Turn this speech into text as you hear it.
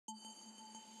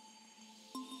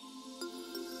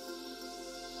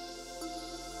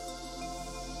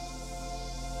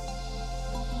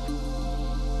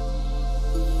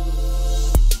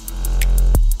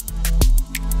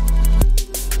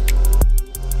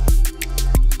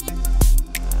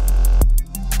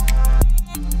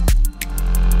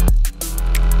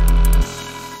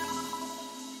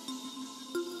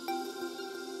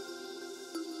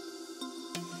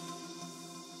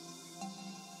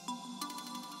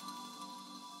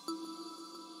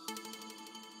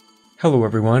Hello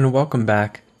everyone, and welcome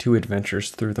back to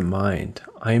Adventures Through the Mind.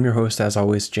 I am your host, as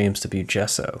always, James W.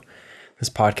 Gesso. This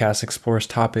podcast explores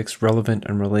topics relevant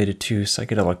and related to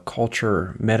psychedelic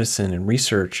culture, medicine, and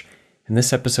research, and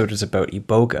this episode is about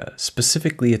Iboga.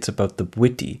 Specifically, it's about the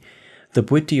Bwiti. The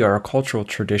Bwiti are a cultural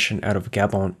tradition out of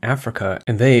Gabon, Africa,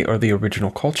 and they are the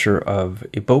original culture of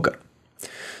Iboga.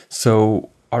 So,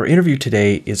 our interview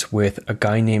today is with a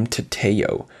guy named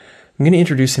Tatayo. I'm going to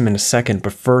introduce him in a second,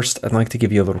 but first I'd like to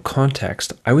give you a little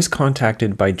context. I was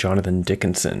contacted by Jonathan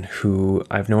Dickinson, who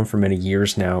I've known for many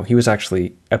years now. He was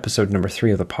actually episode number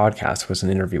 3 of the podcast was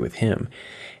an interview with him.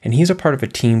 And he's a part of a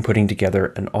team putting together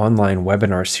an online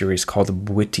webinar series called the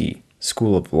Bwiti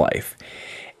School of Life.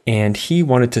 And he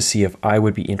wanted to see if I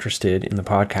would be interested in the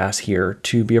podcast here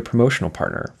to be a promotional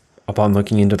partner. Upon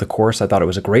looking into the course, I thought it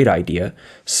was a great idea.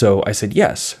 So I said,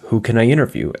 yes, who can I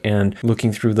interview? And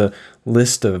looking through the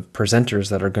list of presenters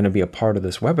that are going to be a part of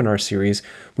this webinar series,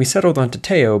 we settled on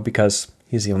Tatayo because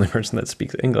he's the only person that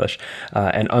speaks English.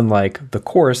 And unlike the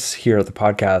course here at the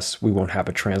podcast, we won't have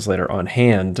a translator on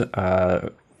hand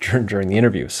during the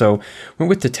interview. So went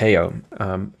with Tatayo.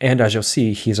 And as you'll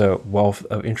see, he's a wealth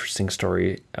of interesting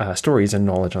stories and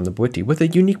knowledge on the Bwiti with a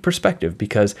unique perspective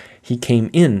because he came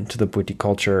into the Bwiti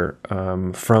culture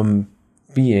from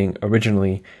being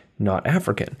originally not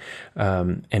African.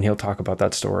 And he'll talk about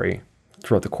that story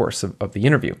throughout the course of the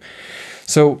interview.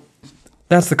 So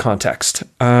that's the context.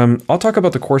 I'll talk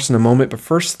about the course in a moment, but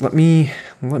first let me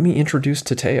introduce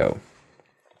Tatayo.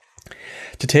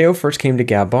 Tatayo first came to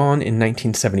Gabon in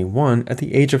 1971 at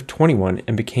the age of 21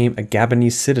 and became a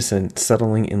Gabonese citizen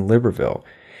settling in Libreville.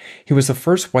 He was the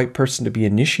first white person to be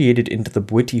initiated into the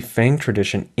Bwiti Fang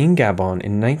tradition in Gabon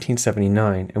in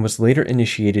 1979 and was later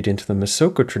initiated into the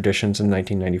Masoko traditions in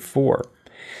 1994.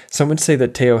 Some would say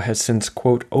that Tatayo has since,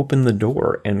 quote, opened the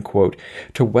door, end quote,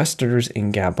 to Westerners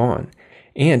in Gabon,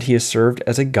 and he has served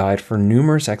as a guide for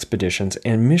numerous expeditions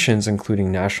and missions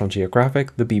including National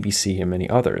Geographic, the BBC, and many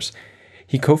others.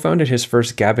 He co-founded his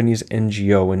first Gabonese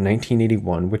NGO in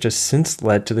 1981, which has since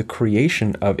led to the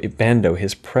creation of Ebando,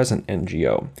 his present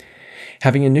NGO.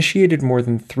 Having initiated more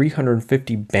than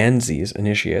 350 Banzis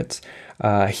initiates,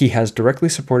 he has directly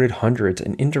supported hundreds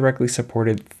and indirectly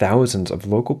supported thousands of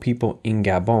local people in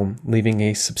Gabon, leaving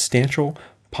a substantial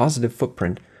positive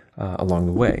footprint along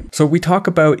the way. So we talk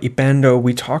about Ebando,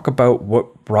 we talk about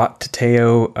what brought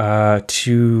Tatayo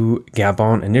to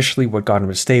Gabon initially, what got him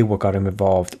to stay, what got him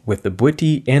involved with the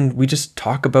Bwiti, and we just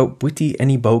talk about Bwiti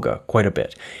and Iboga quite a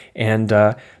bit. And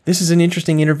this is an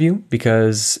interesting interview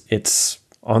because it's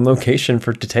on location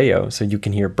for Tatayo, so you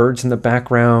can hear birds in the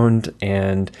background,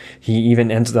 and he even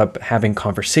ends up having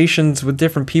conversations with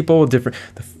different people.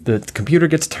 The computer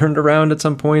gets turned around at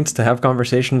some points to have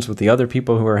conversations with the other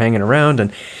people who are hanging around,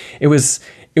 and it was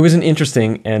an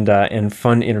interesting and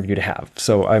fun interview to have.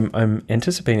 So I'm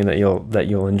anticipating that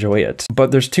you'll enjoy it.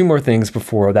 But there's 2 more things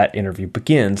before that interview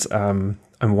begins.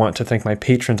 I want to thank my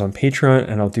patrons on Patreon,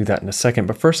 and I'll do that in a second.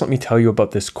 But first, let me tell you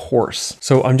about this course.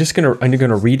 So I'm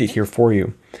gonna read it here for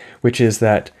you, which is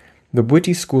that the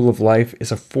Bwiti School of Life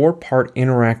is a 4-part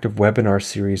interactive webinar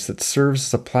series that serves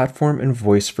as a platform and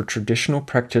voice for traditional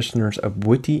practitioners of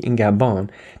Bwiti in Gabon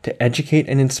to educate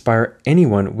and inspire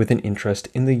anyone with an interest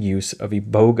in the use of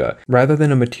Iboga. Rather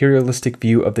than a materialistic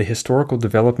view of the historical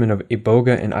development of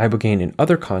Iboga and Ibogaine in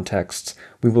other contexts,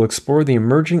 we will explore the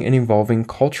emerging and evolving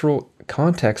cultural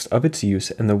context of its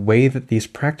use and the way that these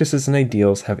practices and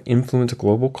ideals have influenced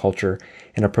global culture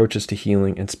and approaches to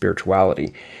healing and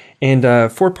spirituality. And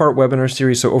 4-part webinar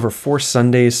series, so over 4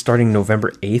 Sundays starting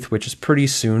November 8th, which is pretty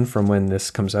soon from when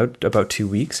this comes out, about 2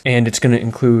 weeks. And it's going to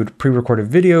include pre-recorded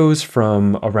videos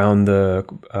from around the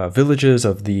villages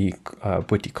of the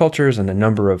Bwiti cultures and a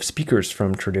number of speakers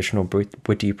from traditional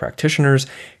Bwiti practitioners,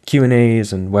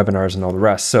 Q&As and webinars and all the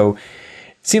rest. So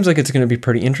seems like it's going to be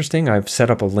pretty interesting. I've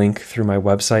set up a link through my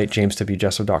website,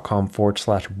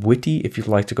 jameswgesso.com/Bwiti, if you'd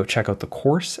like to go check out the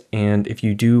course. And if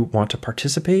you do want to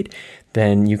participate,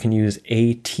 then you can use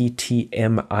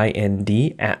ATTMind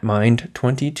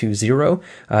 @mind2020 to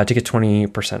get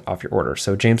 20% off your order.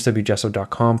 So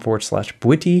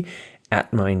jameswgesso.com/Bwiti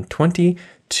 @mind20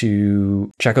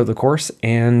 to check out the course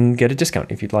and get a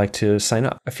discount if you'd like to sign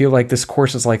up. I feel like this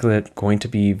course is likely going to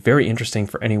be very interesting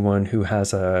for anyone who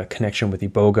has a connection with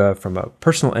Iboga from a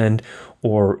personal end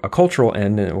or a cultural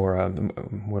end, or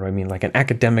like an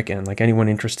academic end, like anyone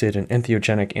interested in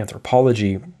entheogenic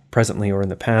anthropology presently or in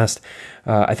the past.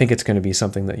 I think it's going to be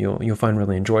something that you'll find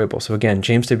really enjoyable. So again,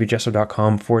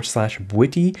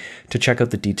 jameswgesso.com/Bwiti to check out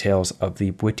the details of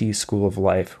the Bwiti School of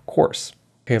Life course.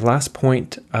 Okay, last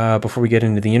point before we get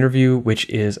into the interview, which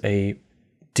is a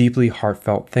deeply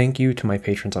heartfelt thank you to my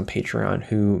patrons on Patreon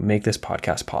who make this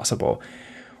podcast possible.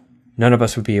 None of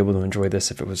us would be able to enjoy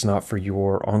this if it was not for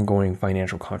your ongoing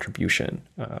financial contribution.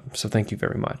 So thank you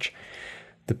very much.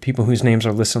 The people whose names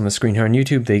are listed on the screen here on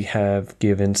YouTube, they have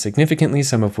given significantly,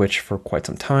 some of which for quite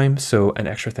some time. So an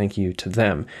extra thank you to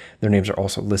them. Their names are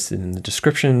also listed in the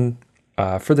description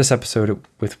for this episode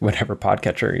with whatever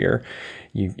podcatcher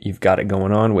you've got it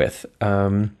going on with.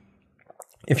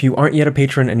 If you aren't yet a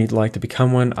patron and you'd like to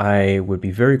become one, I would be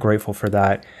very grateful for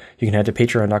that. You can head to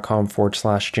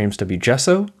patreon.com/James W.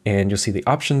 Gesso, and you'll see the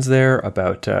options there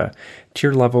about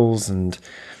tier levels and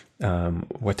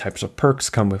what types of perks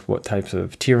come with what types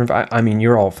of tier. I mean,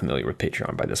 you're all familiar with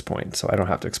Patreon by this point, so I don't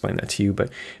have to explain that to you, but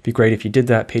it'd be great if you did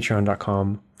that.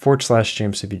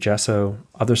 Patreon.com/James W. Gesso.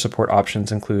 Other support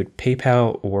options include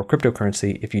PayPal or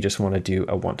cryptocurrency if you just want to do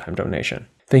a one-time donation.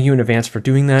 Thank you in advance for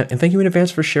doing that, and thank you in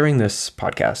advance for sharing this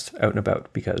podcast out and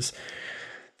about, because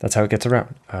that's how it gets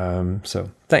around. So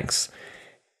thanks.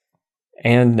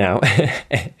 And now,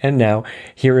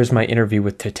 here is my interview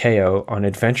with Tatayo on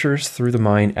Adventures Through the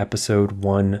Mind, episode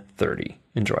 130.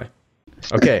 Enjoy.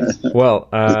 Okay, well,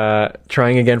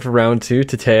 trying again for round 2.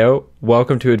 Tatayo,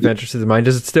 welcome to Adventures Through the Mind.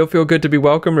 Does it still feel good to be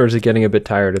welcomed, or is it getting a bit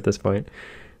tired at this point?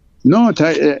 No,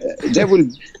 they will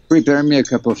prepare me a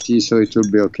cup of tea, so it will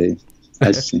be okay,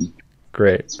 I think.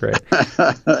 Great.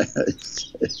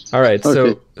 All right.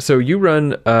 Okay. So you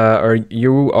run, or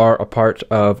you are a part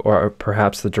of, or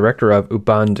perhaps the director of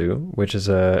Ebando, which is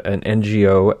an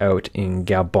NGO out in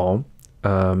Gabon.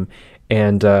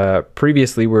 And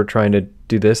previously we were trying to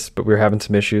do this, but we were having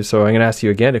some issues. So I'm going to ask you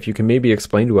again if you can maybe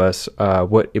explain to us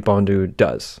what Ebando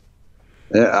does.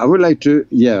 I would like to.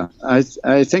 Yeah, I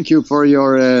thank you for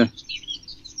your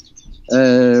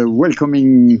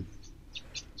welcoming.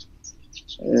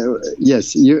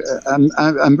 Yes,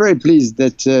 I'm very pleased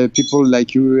that people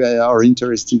like you are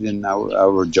interested in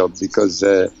our job, because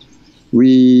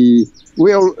we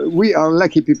are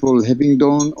lucky people, having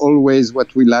done always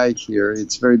what we like here.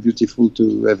 It's very beautiful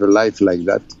to have a life like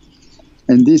that,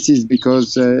 and this is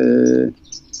because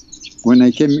when I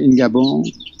came in Gabon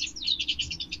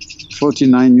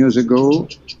 49 years ago,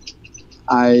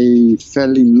 I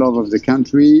fell in love of the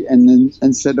country, and then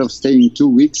instead of staying 2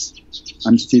 weeks,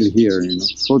 I'm still here,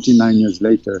 49 years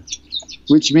later,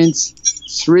 which means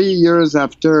 3 years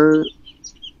after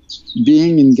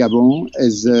being in Gabon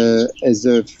as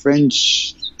a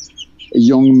French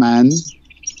young man,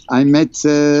 I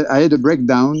had a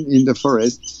breakdown in the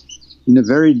forest in a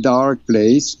very dark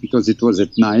place because it was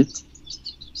at night.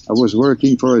 I was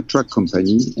working for a truck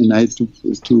company, and I had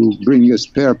to bring a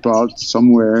spare part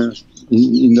somewhere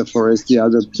in the forest, the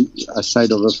other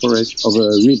side of a forest, of a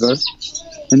river.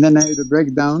 And then I had a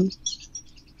breakdown,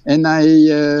 and I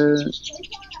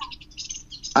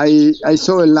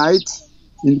saw a light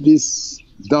in this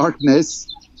darkness,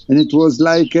 and it was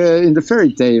like in the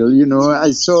fairy tale,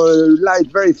 I saw a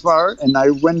light very far, and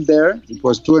I went there. It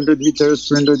was 200 meters,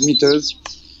 300 meters.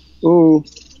 Oh,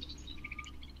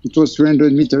 it was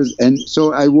 300 meters. And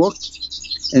so I walked,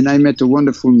 and I met a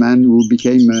wonderful man who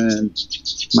became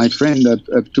my friend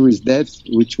up to his death,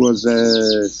 which was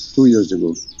 2 years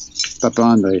ago. Papa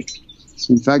Andre.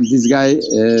 In fact, this guy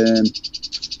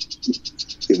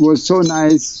it was so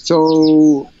nice,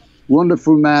 so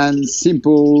wonderful man,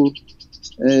 simple,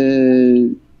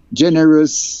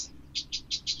 generous,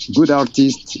 good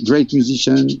artist, great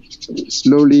musician.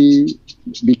 Slowly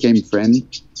became friend,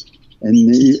 and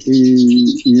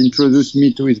he introduced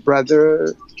me to his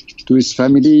brother, to his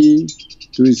family,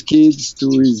 to his kids, to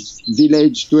his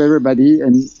village, to everybody,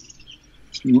 and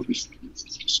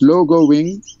slow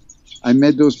going. I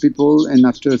met those people, and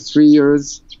after 3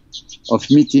 years of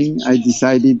meeting, I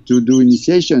decided to do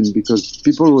initiation, because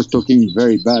people were talking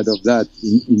very bad of that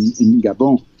in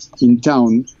Gabon, in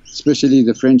town, especially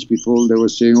the French people. They were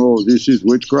saying, "Oh, this is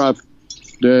witchcraft.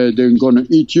 They're going to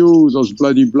eat you. Those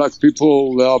bloody black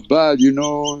people, they are bad,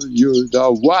 they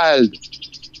are wild."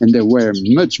 And they were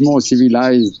much more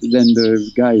civilized than the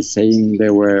guys saying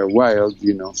they were wild,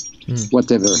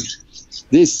 whatever.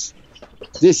 This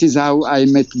is how I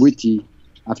met Bwiti,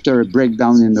 after a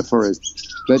breakdown in the forest.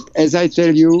 But as I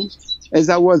tell you, as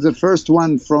I was the first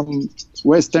one from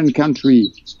Western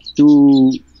country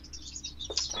to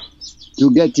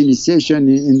get initiation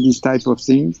in this type of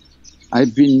thing,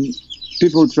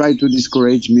 people tried to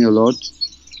discourage me a lot.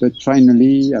 But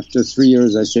finally, after 3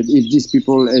 years, I said, if these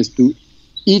people has to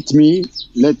eat me,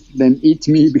 let them eat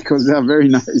me, because they are very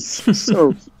nice.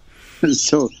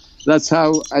 So that's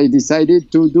how I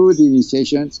decided to do the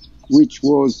initiations, which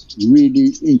was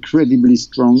really incredibly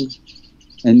strong,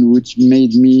 and which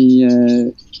made me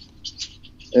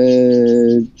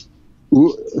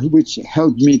which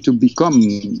helped me to become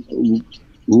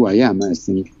who I am, I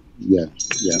think. Yeah,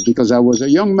 because I was a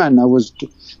young man.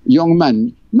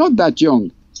 Not that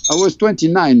young. I was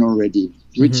 29 already,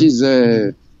 which is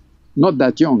not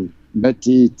that young, but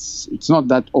it's not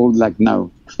that old like now.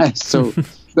 So,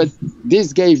 but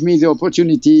this gave me the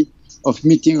opportunity of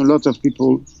meeting a lot of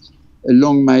people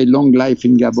along my long life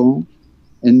in Gabon,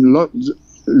 and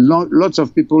lots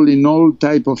of people in all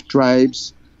type of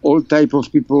tribes, all type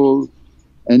of people,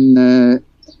 and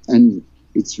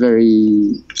it's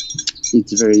very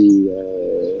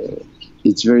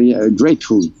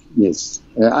grateful. Yes,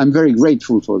 I'm very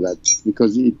grateful for that,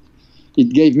 because it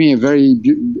gave me a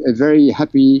very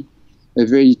happy, a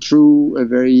very true, a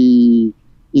very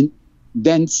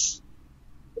dense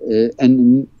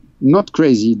and not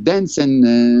crazy, dense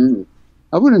and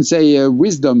I wouldn't say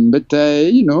wisdom, but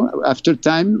after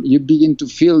time you begin to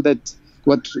feel that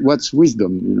what's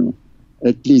wisdom,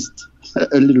 at least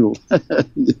a little.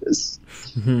 Yes.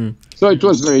 Mm-hmm. So it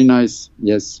was very nice.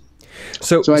 Yes.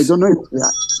 So I don't know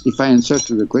if I answered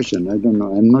to the question. I don't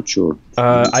know. I'm not sure.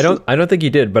 I don't think you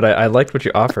did, but I liked what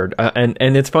you offered. And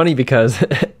it's funny because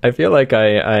I feel like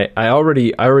I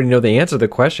already know the answer to the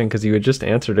question, because you had just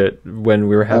answered it when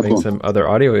we were having some other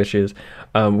audio issues,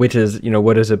 which is,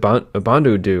 what does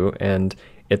Ebando do? And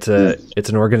it's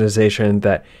an organization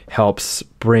that helps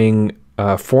bring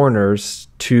foreigners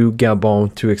to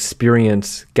Gabon to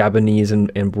experience Gabonese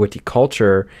and Bwiti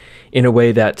culture in a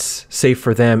way that's safe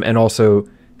for them, and also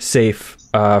safe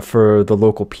for the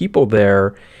local people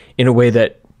there, in a way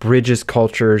that bridges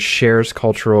cultures, shares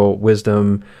cultural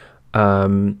wisdom,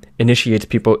 initiates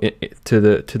people to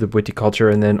the Bwiti culture,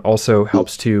 and then also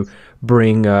helps to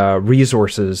bring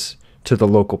resources to the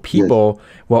local people,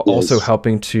 while also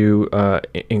helping to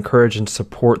encourage and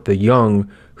support the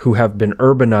young who have been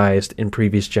urbanized in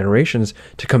previous generations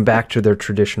to come back to their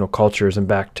traditional cultures and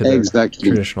back to their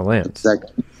traditional lands.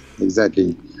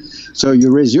 Exactly. So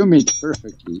you resume it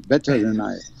perfectly, better than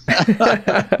I.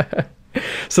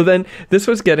 So then this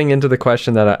was getting into the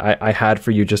question that I had for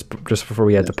you just before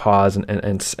we had to pause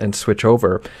and switch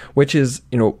over, which is,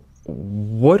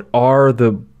 what are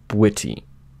the Bwiti,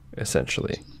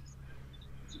 essentially?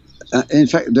 In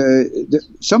fact,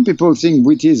 some people think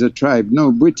Bwiti is a tribe. No,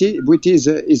 Bwiti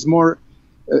is more.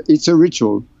 It's a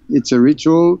ritual. It's a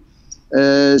ritual.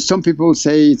 Some people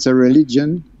say it's a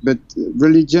religion, but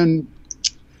religion,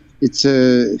 it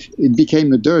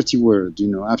became a dirty word.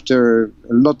 After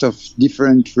a lot of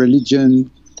different religions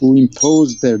who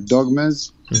imposed their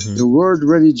dogmas, the word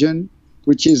religion,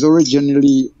 which is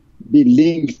originally be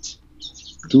linked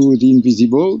to the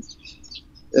invisible.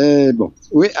 I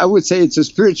would say it's a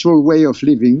spiritual way of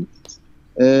living,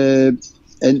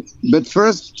 but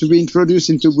first, to be introduced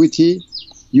into Bwiti,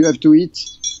 you have to eat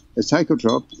a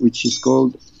psychotrope, which is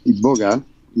called Iboga,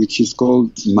 which is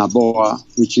called Maboa,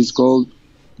 which is called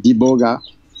Iboga,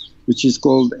 which is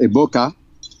called Eboka,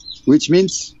 which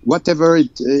means whatever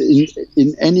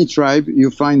in any tribe you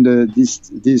find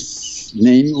this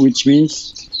name, which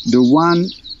means the one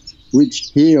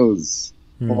which heals,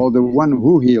 or the one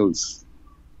who heals.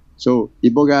 So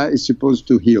Iboga is supposed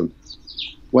to heal.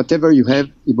 Whatever you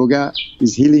have, Iboga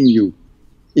is healing you.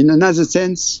 In another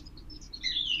sense,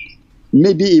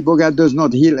 maybe Iboga does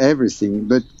not heal everything,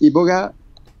 but Iboga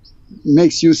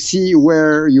makes you see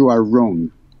where you are wrong.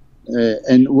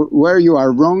 And where you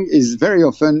are wrong is very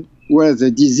often where the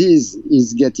disease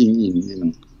is getting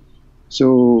in.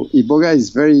 So Iboga is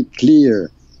very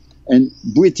clear. And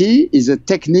Bwiti is a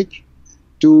technique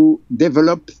to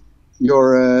develop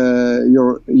your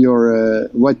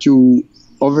what you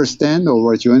understand or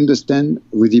what you understand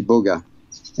with Iboga,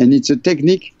 and it's a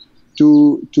technique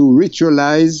to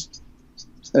ritualize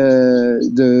the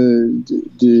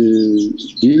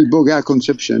Iboga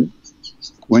conception.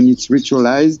 When it's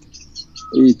ritualized,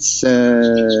 it's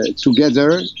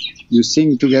together. You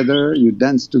sing together, you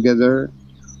dance together,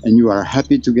 and you are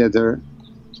happy together.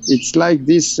 It's like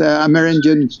this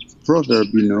Amerindian proverb,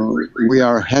 we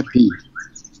are happy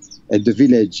at the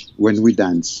village when we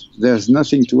dance. There's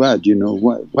nothing to add,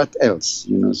 what else,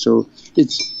 So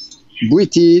it's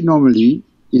Bwiti normally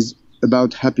is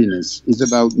about happiness, is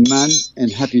about man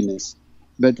and happiness.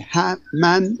 But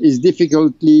man is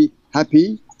difficultly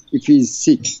happy if he's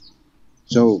sick.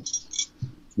 So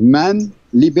man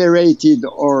liberated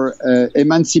or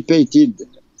emancipated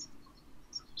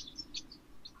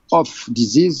of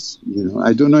disease,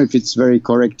 I don't know if it's very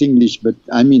correct English, but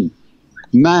I mean,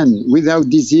 man without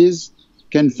disease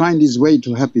can find his way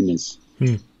to happiness.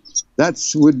 That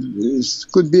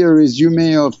could be a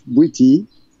resume of Bwiti,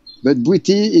 but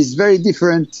Bwiti is very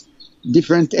different.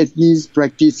 Different ethnies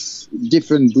practice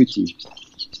different Bwiti.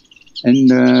 And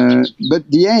but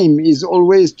the aim is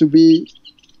always to be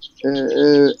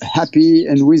happy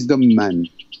and wisdom man.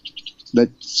 But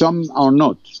some are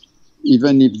not,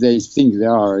 even if they think they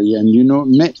are. And you know,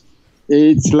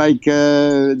 it's like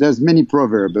there's many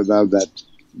proverbs about that.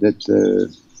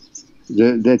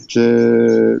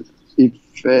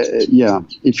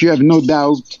 If you have no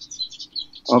doubt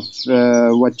of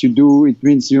what you do, it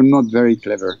means you're not very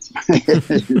clever.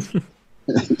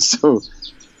 So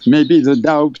maybe the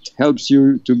doubt helps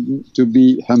you to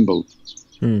be humble.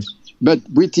 But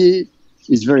Bwiti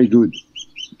is very good.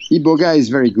 Iboga is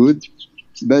very good.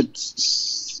 But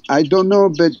I don't know,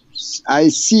 but I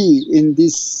see in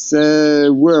this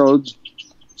world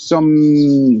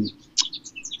some,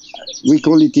 we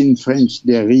call it in French,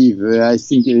 dérive. I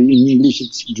think in English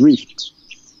it's drift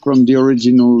from the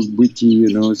original Bwiti,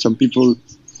 you know. Some people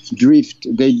drift,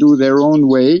 they do their own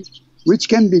way, which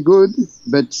can be good,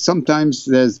 but sometimes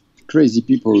there's crazy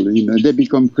people, you know, they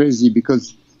become crazy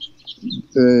because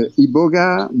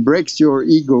Iboga breaks your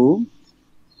ego,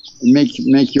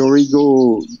 make your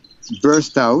ego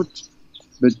burst out,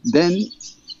 but then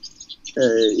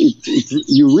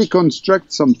you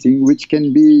reconstruct something which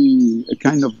can be a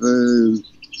kind of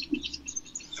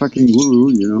fucking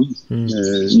guru, you know,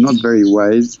 not very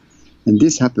wise. And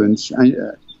this happens.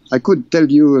 I could tell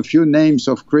you a few names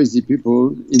of crazy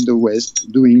people in the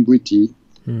West doing Bwiti,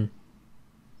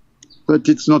 but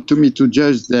it's not to me to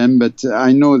judge them. But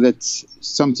I know that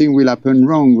something will happen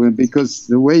wrong because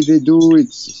the way they do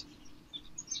it.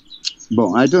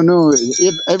 Bon, I don't know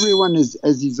if everyone has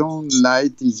his own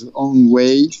light, his own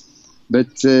way,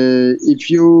 but if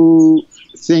you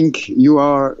think you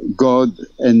are God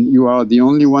and you are the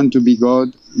only one to be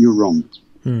God, you're wrong.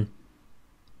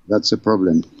 That's a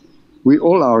problem. We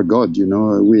all are God, you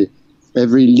know.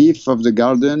 Every leaf of the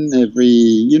garden,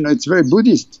 it's very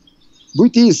Buddhist.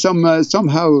 Bwiti is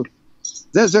somehow,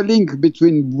 there's a link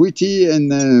between Bwiti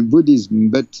and Buddhism,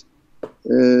 but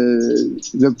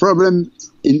the problem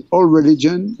in all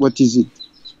religion, what is it?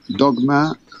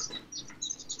 Dogma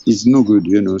is no good,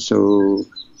 you know. So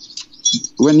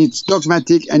when it's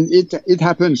dogmatic, and it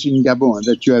happens in Gabon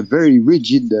that you have very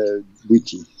rigid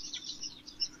Bwiti,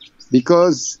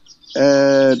 because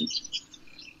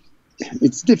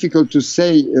it's difficult to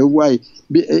say why.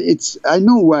 I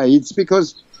know why. It's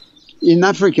because in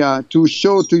Africa, to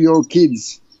show to your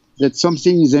kids that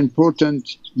something is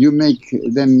important, you make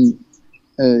them.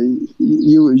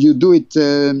 You do it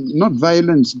not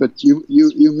violence, but you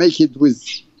make it with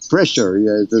pressure.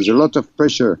 Yeah, there's a lot of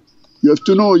pressure. You have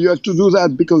to know, you have to do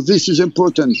that because this is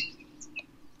important.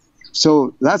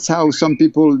 So that's how some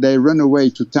people, they run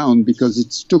away to town because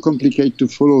it's too complicated to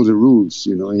follow the rules,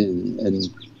 you know,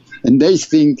 and they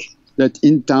think that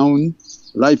in town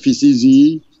life is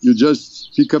easy. You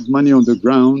just pick up money on the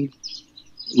ground,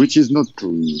 which is not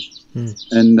true.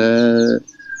 And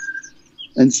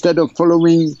instead of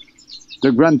following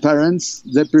the grandparents,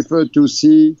 they prefer to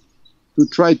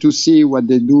try to see what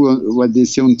they do, what they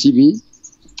see on TV.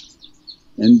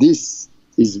 And this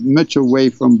is much away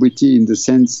from Bwiti in the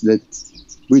sense that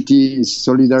Bwiti is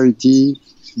solidarity,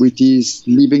 Bwiti is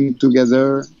living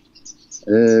together,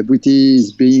 Bwiti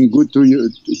is being good to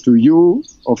you,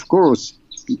 of course,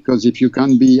 because if you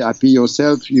can't be happy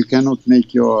yourself, you cannot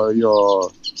make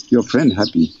your friend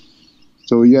happy.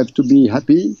 So you have to be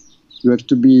happy. You have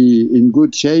to be in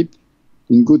good shape,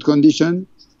 in good condition,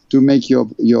 to make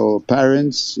your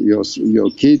parents, your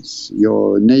kids,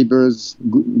 your neighbors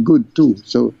good too.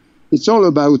 So it's all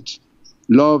about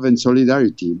love and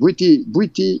solidarity.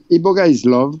 Bwiti, Iboga is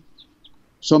love.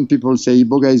 Some people say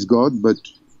Iboga is God, but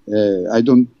I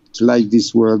don't like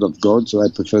this word of God, so I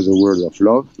prefer the word of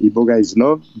love. Iboga is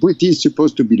love. Bwiti is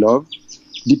supposed to be love,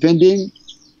 depending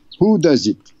who does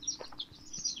it.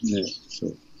 Yeah,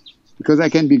 so. Because I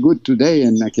can be good today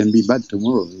and I can be bad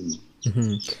tomorrow. You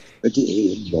know. But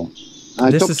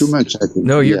I talk too much, I think.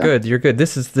 No, you're good. You're good.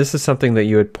 This is something that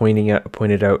you had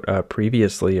pointed out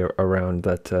previously around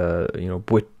that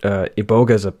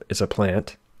Iboga is a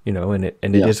plant, you know, and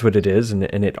it is what it is, and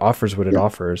it offers what it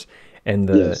offers, and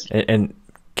and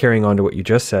carrying on to what you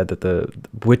just said, that the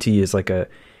Bwiti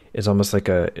is almost like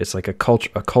a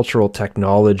cultural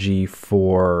technology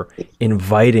for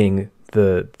inviting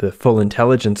the full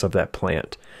intelligence of that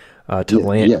plant to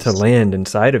land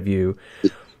inside of you,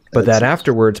 but that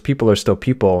afterwards people are still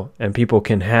people, and people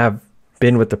can have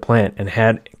been with the plant and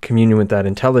had communion with that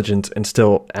intelligence and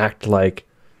still act like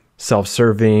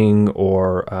self-serving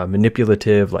or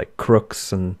manipulative, like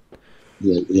crooks. And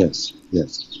yes.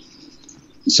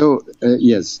 So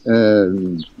that's a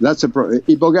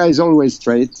Iboga is always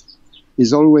straight,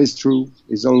 is always true,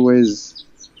 is always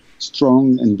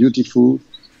strong and beautiful.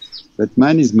 But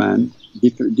man is man,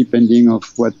 depending of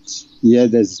what he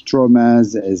had as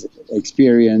traumas, as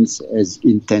experience, as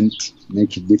intent,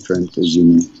 make it different, as you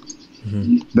know.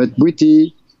 Mm-hmm. But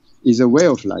Bwiti is a way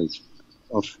of life.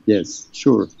 Yes,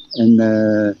 sure. And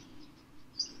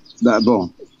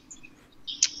bon,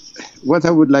 what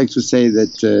I would like to say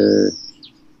that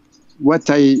what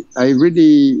I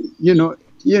really,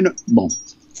 bon,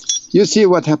 you see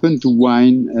what happened to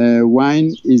wine.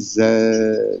 Wine is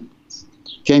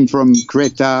came from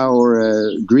Crete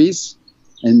or Greece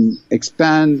and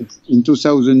expand in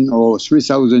 2,000 or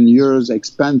 3,000 years,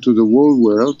 expand to the whole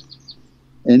world.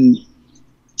 And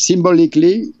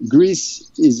symbolically,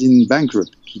 Greece is in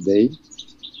bankrupt today.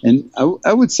 And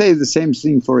I would say the same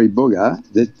thing for Iboga,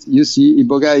 that you see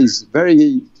Iboga is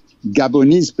very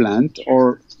Gabonese plant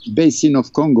or Basin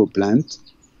of Congo plant.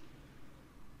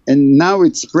 And now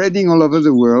it's spreading all over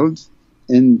the world.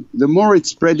 And the more it's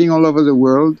spreading all over the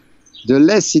world, the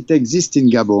less it exists in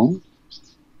Gabon.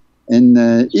 And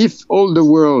if all the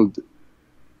world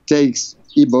takes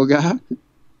Iboga,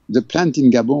 the plant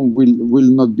in Gabon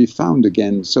will not be found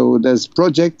again. So there's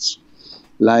projects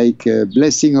like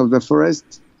Blessing of the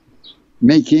Forest,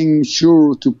 making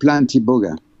sure to plant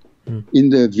Iboga in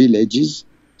the villages.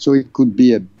 So it could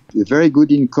be a very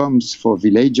good incomes for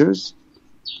villagers,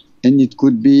 and it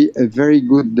could be a very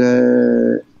good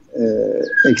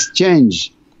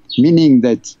exchange, meaning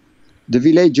that the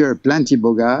villager plant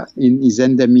Iboga in his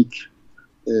endemic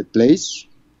place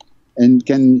and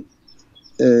can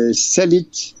sell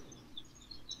it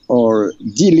or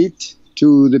deal it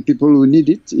to the people who need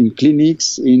it in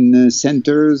clinics, in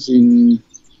centers,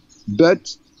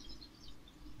 but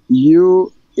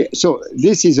so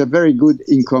this is a very good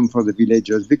income for the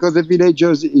villagers, because the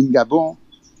villagers in Gabon,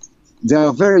 they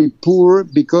are very poor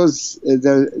because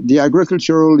the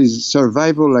agricultural is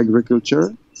survival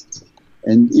agriculture.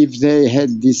 And if they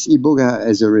had this Iboga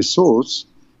as a resource,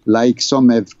 like some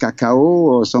have cacao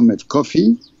or some have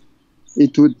coffee,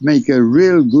 it would make a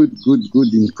real good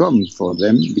income for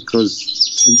them, because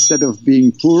instead of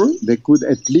being poor, they could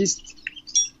at least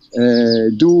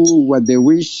do what they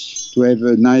wish, to have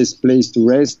a nice place to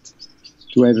rest,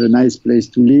 to have a nice place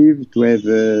to live, to have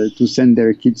to send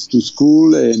their kids to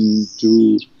school, and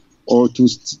to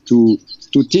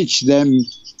teach them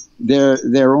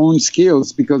their own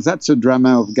skills, because that's a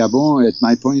drama of Gabon, at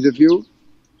my point of view.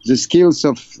 The skills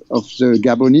of the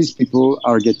Gabonese people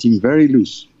are getting very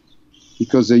loose,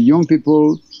 because the young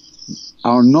people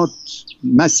are not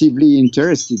massively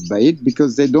interested by it,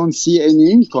 because they don't see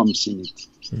any incomes in it.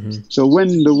 Mm-hmm. So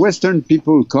when the Western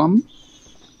people come,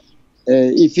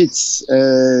 if it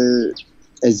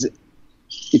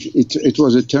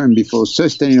was a term before,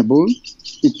 sustainable,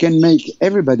 it can make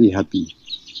everybody happy.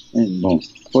 And bon,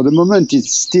 for the moment,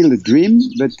 it's still a dream,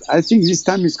 but I think this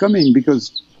time is coming,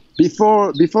 because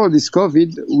before this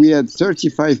COVID, we had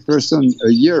 35%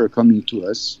 a year coming to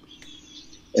us.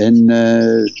 And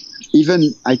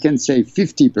even I can say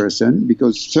 50%,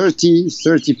 because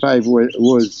 35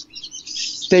 was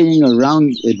staying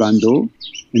around Ebando,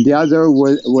 and the other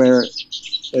were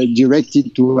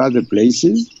directed to other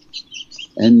places.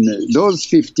 And those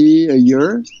 50 a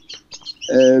year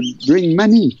bring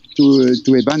money to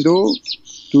Ebando,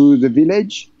 to the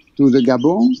village, to the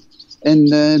Gabon,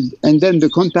 and then the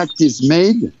contact is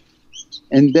made,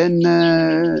 and then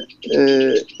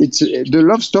it's the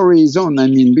love story is on. I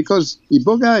mean, because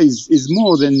Iboga is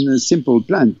more than a simple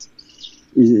plant.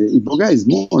 Iboga is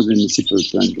more than a simple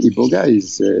plant. Iboga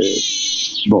is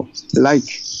like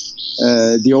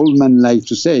the old man like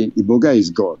to say, Iboga is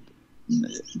God.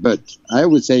 But I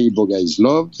would say Iboga is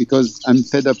love, because I'm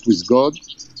fed up with God,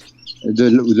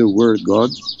 the word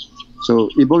God. So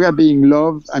Iboga being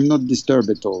love, I'm not disturbed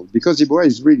at all, because Iboga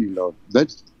is really love.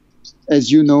 But as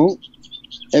you know,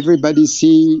 everybody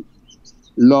see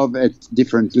love at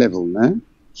different level.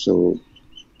 So,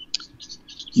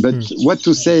 but what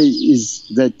to say is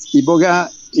that Iboga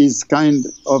is kind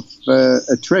of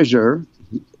a treasure,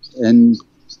 and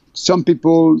some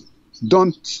people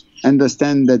don't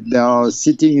understand that they are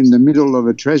sitting in the middle of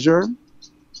a treasure.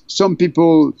 Some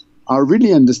people are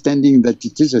really understanding that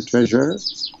it is a treasure,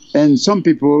 and some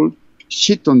people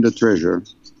shit on the treasure.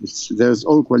 There's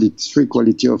three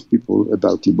quality of people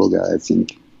about Iboga, I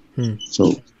think.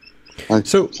 So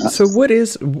what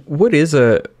is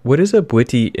a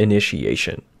Bwiti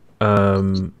initiation?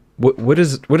 What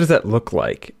does that look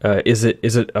like? Is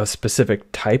it a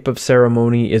specific type of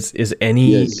ceremony? Is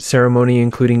any ceremony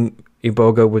including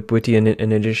Iboga with Bwiti an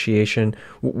initiation?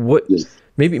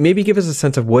 Maybe give us a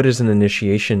sense of what is an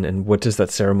initiation and what does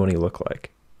that ceremony look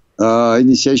like?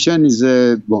 Initiation is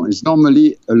it's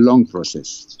normally a long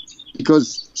process,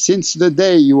 because since the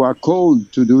day you are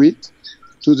called to do it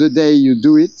to the day you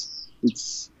do it,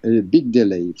 it's a big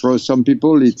delay. For some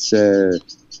people, it's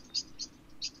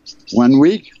 1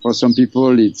 week. For some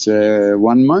people, it's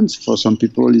 1 month. For some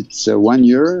people, it's 1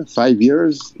 year, 5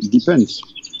 years. It depends.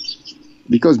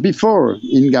 Because before,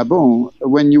 in Gabon,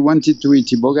 when you wanted to eat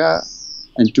Iboga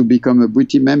and to become a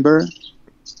Bwiti member,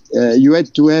 you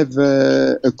had to have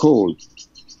a call.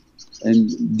 And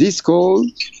this call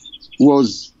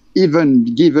was even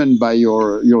given by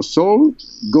your soul,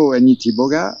 go and eat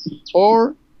Iboga,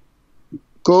 or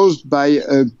caused by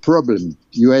a problem.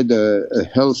 You had a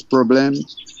health problem,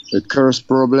 a curse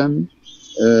problem,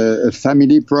 a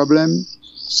family problem,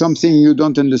 something you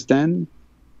don't understand,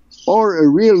 or a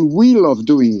real will of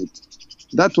doing it.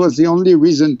 That was the only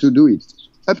reason to do it.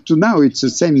 Up to now, it's the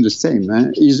same.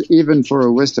 Even for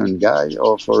a Western guy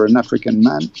or for an African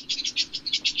man.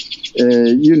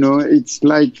 It's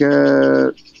like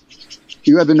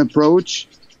you have an approach,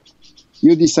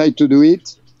 you decide to do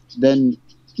it, then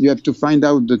you have to find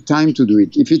out the time to do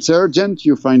it. If it's urgent,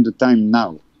 you find the time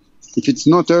now. If it's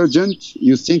not urgent,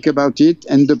 you think about it,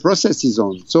 and the process is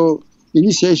on. So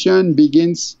initiation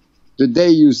begins the day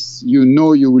you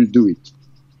know you will do it,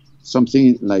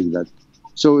 something like that.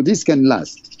 So this can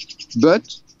last, but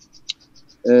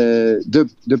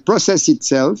the process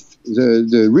itself,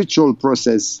 the ritual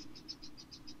process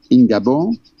in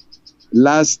Gabon,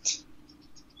 lasts,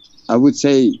 I would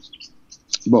say,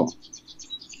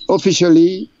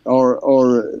 officially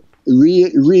or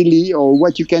really, or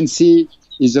what you can see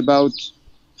is about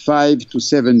 5 to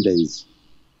 7 days.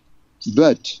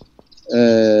 But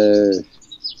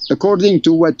according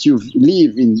to what you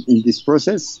live in this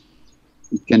process,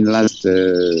 it can last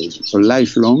for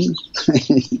lifelong.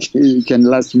 It can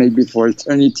last maybe for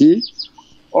eternity,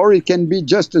 or it can be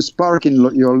just a spark in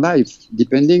your life,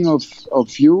 depending of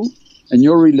you and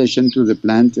your relation to the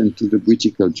plant and to the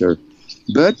Bwiti culture.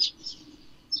 But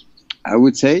I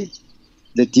would say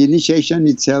that the initiation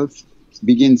itself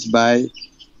begins by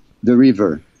the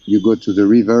river. You go to the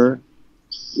river,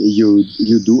 you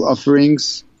do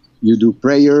offerings, you do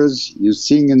prayers, you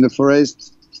sing in the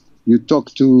forest, you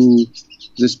talk to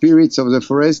the spirits of the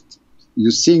forest,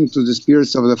 you sing to the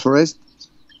spirits of the forest.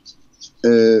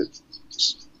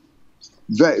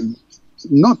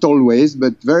 Not always,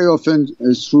 but very often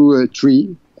through a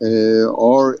tree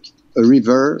or a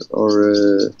river,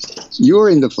 or you're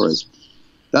in the forest.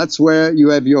 That's where you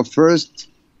have your first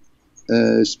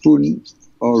spoon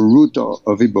or root of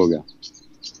Iboga.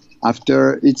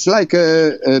 After, it's like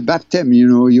a baptism,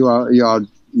 you are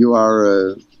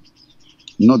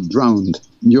not drowned.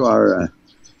 You are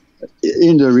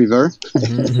in the river.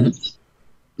 Mm-hmm.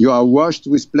 You are washed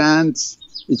with plants.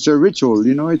 It's a ritual,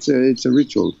 it's a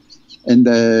ritual.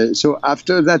 And so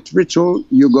after that ritual,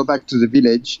 you go back to the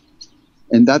village.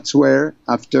 And that's where,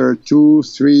 after 2,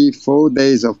 3, 4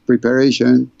 days of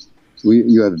preparation,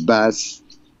 you have bath,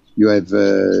 you have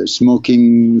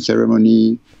smoking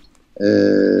ceremony,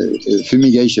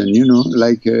 fumigation,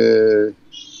 like a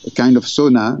kind of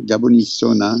sauna, Gabonese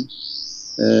sauna.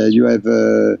 You have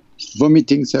a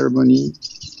vomiting ceremony.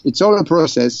 It's all a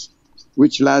process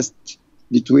which lasts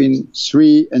between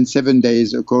 3 and 7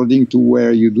 days, according to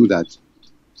where you do that.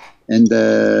 And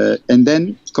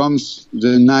then comes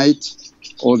the night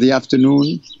or the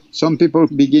afternoon. Some people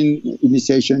begin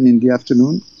initiation in the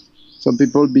afternoon. Some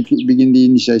people begin the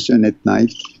initiation at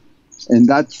night. And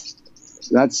that's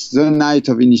the night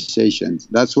of initiation.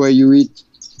 That's where you eat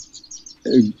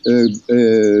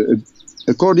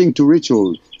according to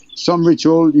ritual. Some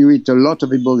ritual you eat a lot of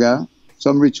Iboga.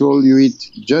 Some ritual you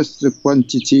eat just the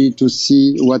quantity to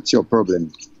see what's your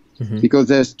problem. Mm-hmm. Because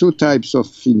there's 2 types of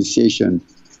initiation.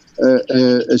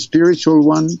 A spiritual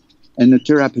one and a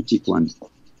therapeutic one.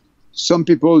 Some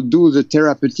people do the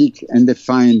therapeutic and they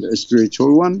find a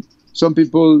spiritual one. Some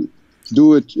people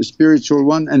do a spiritual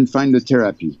one and find a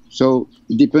therapy. So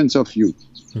it depends of you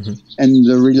and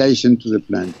the relation to the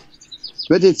plant.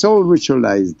 But it's all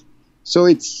ritualized. So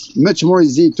it's much more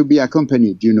easy to be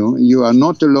accompanied, You are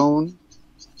not alone.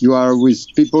 You are with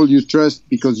people you trust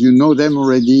because you know them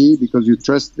already, because you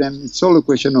trust them. It's all a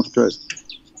question of trust.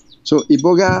 So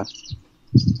Iboga,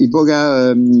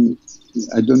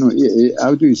 I don't know,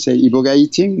 how do you say Iboga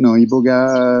eating? No,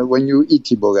 Iboga, when you eat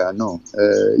Iboga, no.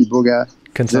 Iboga...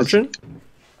 Consumption?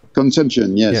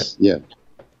 Consumption, yes, yeah.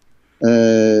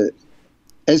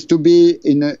 Has to be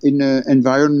in an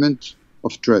environment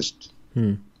of trust.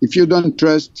 If you don't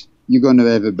trust, you're going to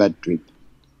have a bad trip.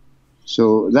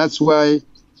 So that's why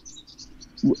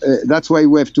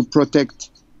we have to protect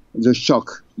the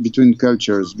shock between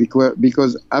cultures,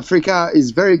 because Africa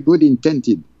is very good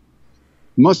intended.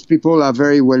 most people are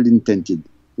very well intended.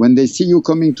 When they see you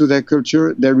coming to their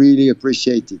culture, they really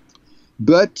appreciate it.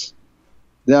 But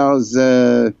there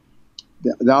are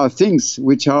things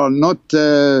which are not,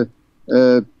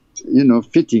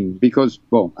 fitting because,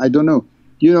 well, I don't know.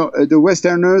 The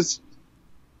Westerners,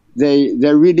 they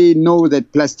really know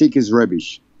that plastic is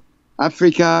rubbish.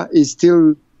 Africa is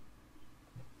still,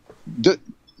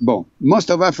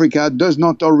 most of Africa does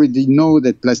not already know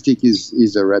that plastic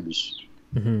is a rubbish.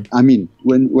 Mm-hmm. I mean,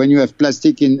 when you have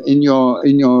plastic in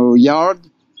your yard,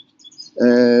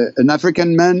 an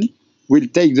African man will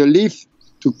take the leaf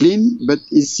to clean, but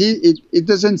it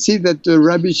doesn't see that the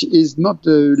rubbish is not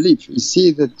the leaf. You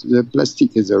see that the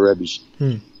plastic is a rubbish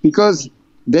because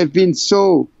they've been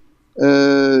how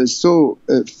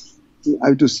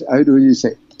do you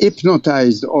say,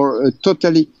 hypnotized or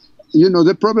totally.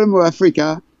 The problem of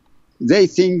Africa, they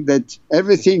think that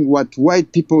everything what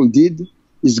white people did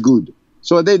is good.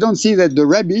 So they don't see that the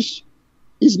rubbish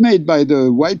is made by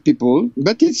the white people,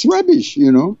 but it's rubbish,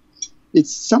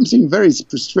 It's something very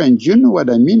strange. You know what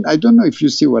I mean? I don't know if you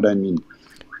see what I mean.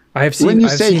 I've seen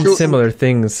similar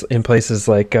things in places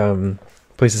like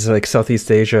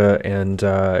Southeast Asia and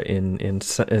in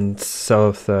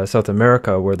South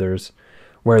America where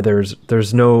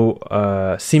there's no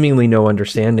seemingly no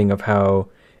understanding of how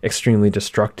extremely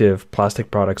destructive plastic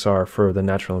products are for the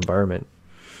natural environment.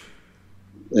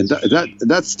 And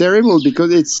that's terrible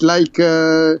because it's like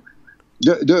the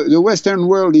Western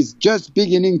world is just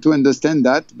beginning to understand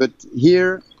that, but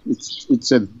here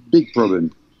it's a big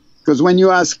problem. Because when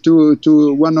you ask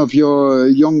to one of your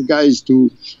young guys to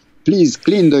please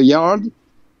clean the yard,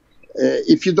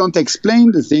 if you don't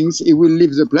explain the things, he will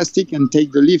leave the plastic and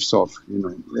take the leaves off.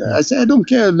 I say, I don't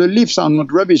care. The leaves are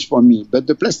not rubbish for me, but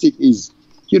the plastic is.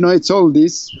 It's all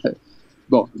this.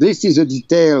 Well, this is a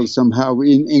detail somehow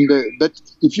but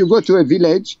if you go to a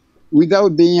village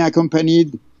without being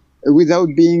accompanied,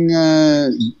 without being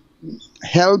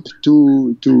helped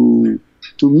to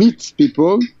meet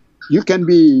people, you can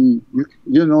be,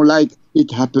 like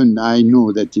it happened. I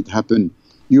know that it happened.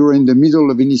 You're in the middle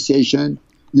of initiation.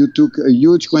 You took a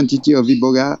huge quantity of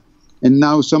Iboga, and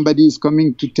now somebody is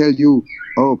coming to tell you,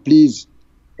 oh, please,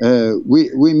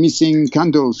 we're missing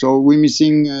candles, or we're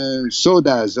missing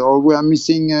sodas, or we are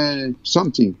missing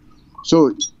something.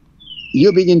 So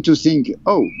you begin to think,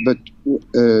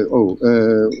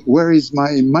 where is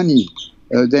my money?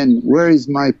 Then where is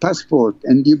my passport?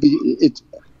 And you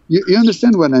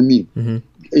understand what I mean? Mm-hmm.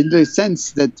 In the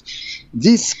sense that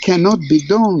this cannot be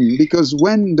done, because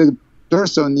when the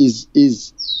person is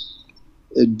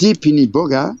deep in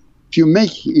Iboga, if you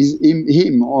make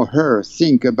him or her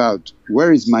think about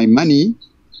where is my money,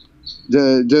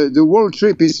 the whole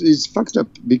trip is fucked up,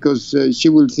 because she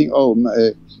will think,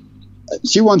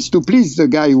 she wants to please the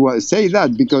guy who say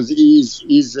that, because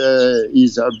he's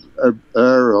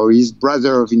her or his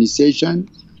brother of initiation,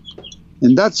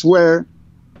 and that's where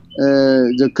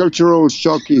the cultural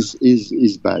shock is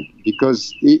bad,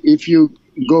 because if you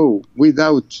go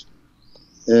without,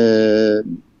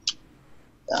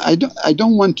 I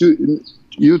don't want you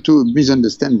to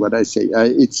misunderstand what I say.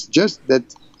 It's just that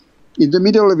in the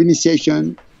middle of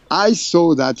initiation, I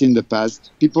saw that in the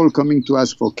past, people coming to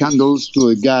ask for candles to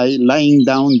a guy lying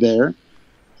down there,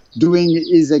 doing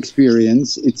his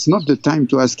experience. It's not the time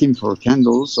to ask him for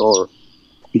candles,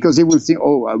 because he will think,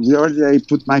 I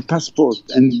put my passport,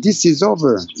 and this is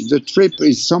over. The trip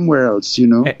is somewhere else,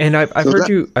 And I've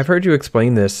heard you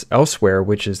explain this elsewhere,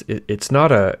 which is it's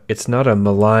not a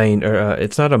malign, or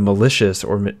it's not a malicious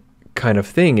or kind of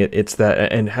thing. It's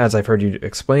that, and as I've heard you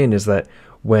explain, is that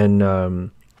when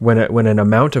an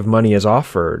amount of money is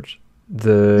offered,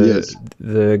 the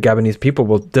Gabonese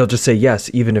people they'll just say yes,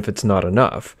 even if it's not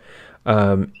enough.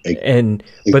 But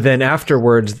then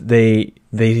afterwards they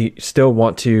still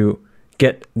want to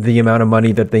get the amount of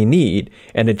money that they need,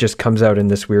 and it just comes out in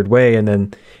this weird way, and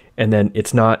then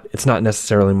it's not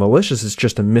necessarily malicious, it's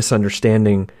just a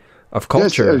misunderstanding of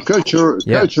culture. Yes,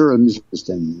 cultural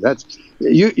misunderstanding. That's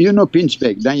you know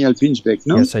Pinchbeck, Daniel Pinchbeck,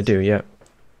 no? Yes, I do, yeah.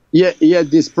 Yeah, he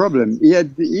had this problem. He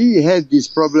had this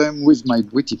problem with my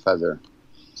Bwiti father,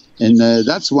 and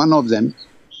that's one of them,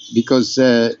 because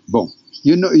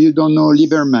you don't know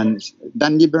Lieberman.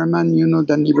 Dan Lieberman, you know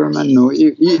Dan Lieberman? No,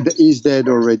 he's dead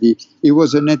already. He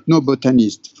was an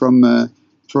ethnobotanist from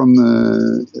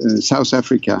South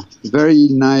Africa. Very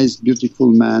nice,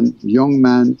 beautiful man, young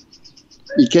man.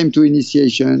 He came to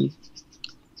initiation.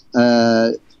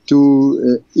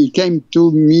 He came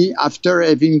to me after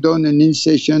having done an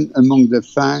initiation among the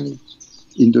Fang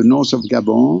in the north of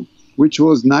Gabon, which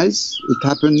was nice. It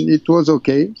happened. It was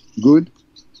okay, good.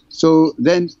 So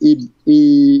then he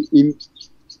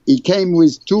he came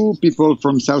with two people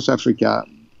from South Africa,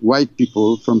 white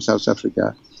people from South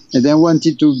Africa, and they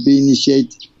wanted to be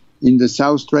initiated in the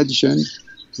South tradition,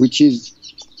 which is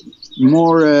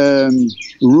more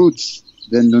roots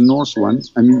than the North one.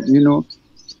 I mean,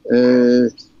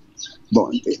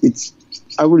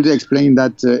 I will explain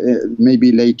that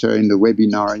maybe later in the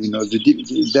webinar.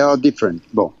 They are different.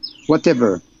 But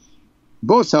whatever.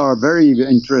 Both are very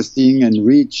interesting and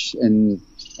rich and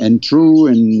true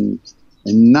and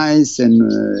nice and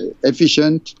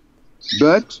efficient.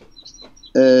 But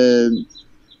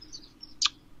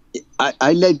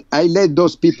I led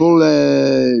those people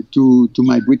to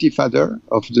my Bwiti father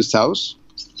of the South,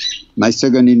 my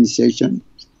second initiation,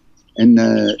 and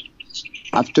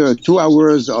after 2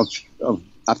 hours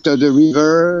after the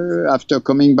river, after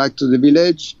coming back to the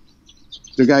village,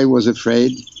 the guy was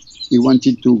afraid. He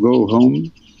wanted to go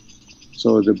home.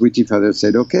 So the Bwiti father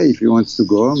said, okay, if he wants to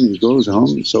go home, he goes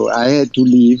home. So I had to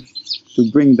leave to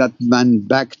bring that man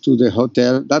back to the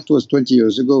hotel. That was 20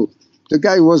 years ago. The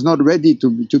guy was not ready to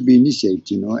be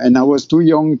initiated, and I was too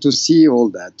young to see all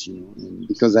that, and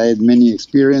because I had many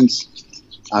experience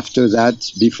after that,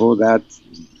 before that.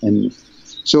 And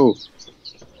so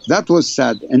that was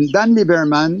sad. And Dan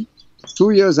Lieberman,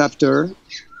 2 years after,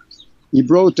 he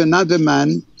brought another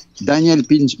man, Daniel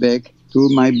Pinchbeck, to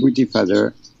my Bwiti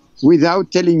father,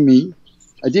 without telling me.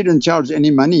 I didn't charge any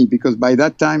money because by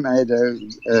that time I had a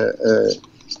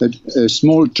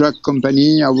small truck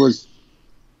company. I was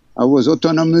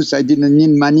autonomous. I didn't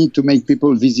need money to make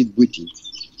people visit Bwiti.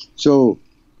 So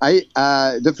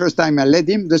the first time I led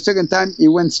him. The second time he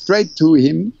went straight to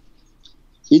him.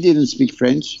 He didn't speak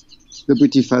French. The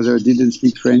Bwiti father didn't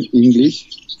speak English.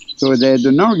 So they had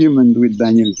an argument with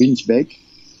Daniel Pinchbeck.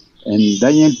 And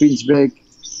Daniel Pinchbeck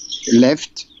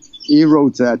left. He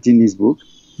wrote that in his book.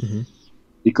 Mm-hmm.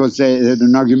 Because they had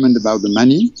an argument about the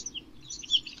money.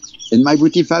 And my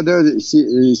Bwiti father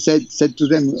said to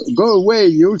them, go away,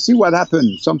 you'll see what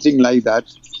happened, something like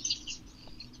that.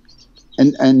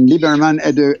 And Lieberman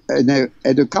had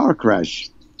a car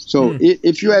crash. So he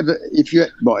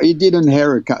didn't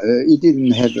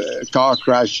have a car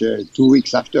crash 2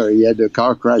 weeks after. He had a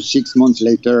car crash 6 months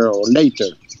later or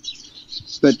later.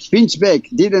 But Pinchbeck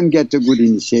didn't get a good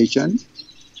initiation.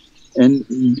 And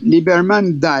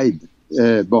Lieberman died.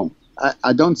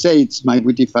 I don't say it's my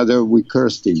Bwiti father we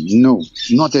cursed him. No,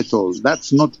 not at all.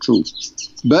 That's not true.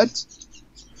 But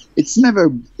it's never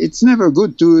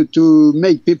good to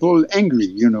make people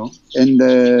angry, And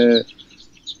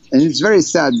it's very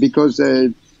sad because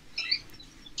Dan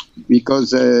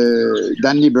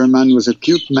Lieberman was a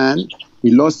cute man.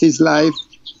 He lost his life,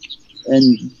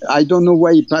 and I don't know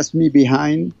why he passed me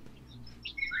behind.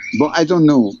 But I don't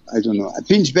know.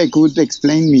 Pinchbeck would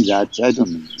explain me that. I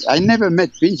don't know. I never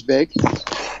met Pinchbeck.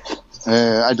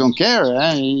 I don't care.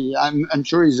 I'm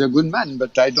sure he's a good man,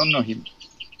 but I don't know him.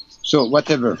 So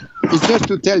whatever. It's just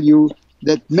to tell you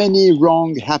that many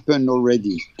wrong happened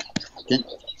already.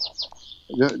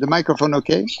 The microphone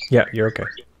okay? Yeah, you're okay.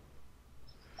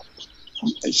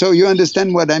 So you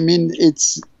understand what I mean?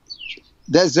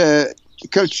 There's a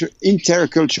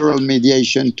intercultural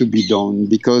mediation to be done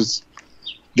because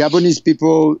Gabonese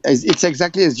people, it's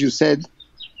exactly as you said,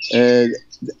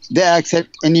 they accept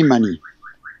any money,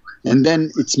 and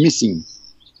then it's missing,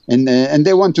 and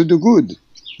they want to do good,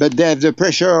 but they have the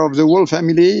pressure of the whole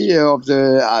family, of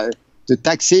the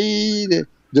taxi,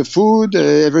 the food,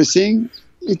 everything.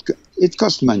 It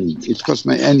costs money.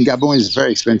 And Gabon is a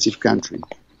very expensive country,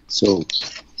 so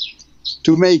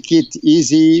to make it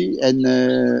easy and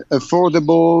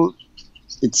affordable,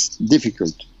 it's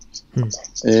difficult.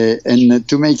 And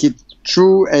to make it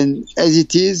true and as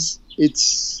it is,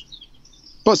 it's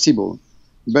possible.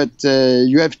 But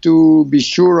you have to be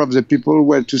sure of the people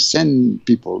where to send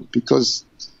people, because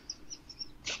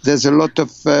there's a lot of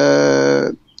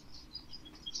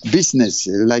business,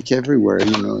 like everywhere.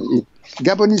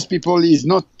 Gabonese people is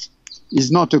not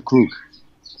a crook,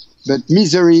 but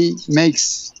misery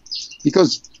makes,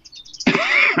 because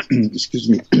excuse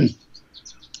me.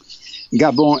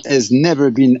 Gabon has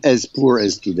never been as poor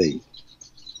as today.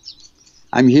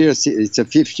 I'm here, it's the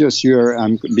 50th year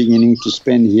I'm beginning to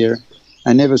spend here.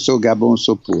 I never saw Gabon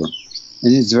so poor.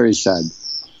 And it's very sad,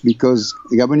 because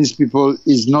Gabonese people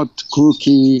is not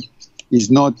crooky, is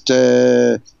not,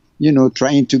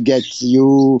 trying to get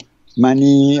you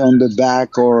money on the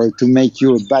back or to make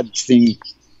you a bad thing.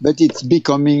 But it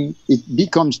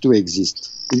becomes to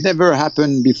exist. It never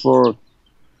happened before.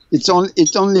 It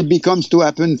only becomes to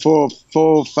happen for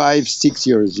 4, 5, 6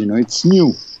 years. It's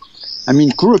new. I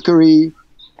mean, crookery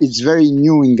is very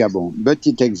new in Gabon, but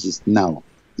it exists now,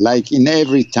 like in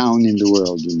every town in the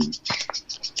world.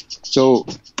 So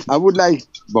I would like,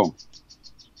 bon,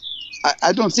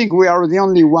 I don't think we are the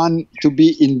only one to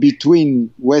be in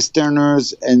between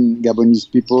Westerners and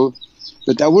Gabonese people,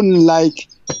 but I wouldn't like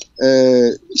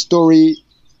a story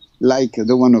like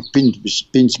the one of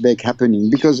Pinchbeck happening,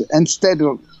 because instead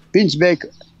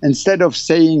of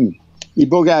saying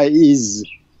Iboga is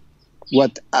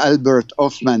what Albert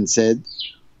Hoffman said,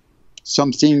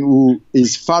 something who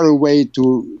is far away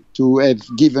to have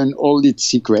given all its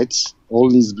secrets,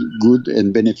 all its good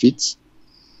and benefits.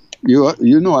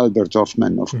 You know Albert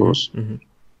Hoffman, of course. Mm-hmm.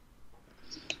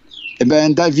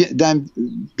 And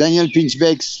Daniel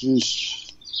Pinchbeck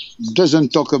doesn't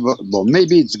talk about, well,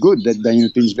 maybe it's good that Daniel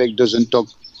Pinchbeck doesn't talk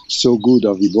so good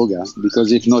of Iboga,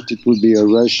 because if not, it would be a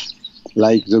rush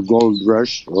like the gold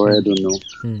rush, or I don't know.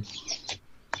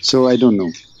 So I don't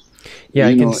know. Yeah,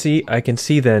 I can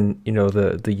see then,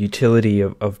 the utility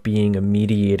of being a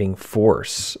mediating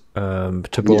force,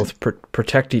 to both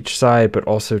protect each side, but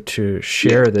also to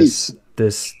share this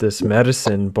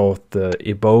medicine, both the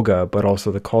Iboga, but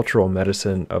also the cultural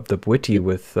medicine of the Bwiti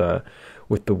with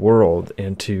the world,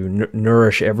 and to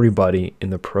nourish everybody in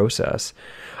the process.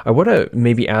 I want to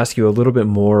maybe ask you a little bit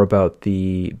more about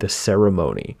the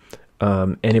ceremony.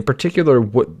 And in particular,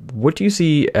 what do you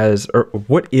see as, or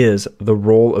what is the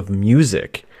role of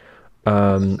music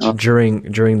during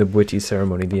the Bwiti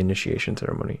ceremony, the initiation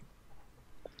ceremony?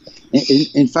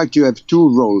 In fact, you have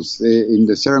two roles in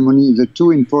the ceremony. The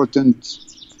two important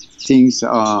things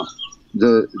are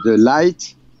the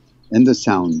light and the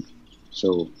sound.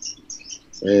 So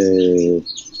you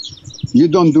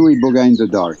don't do Iboga in the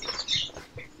dark.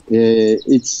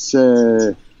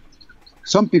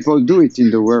 Some people do it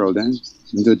in the world, in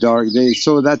the dark. They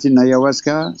saw that in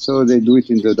ayahuasca, so they do it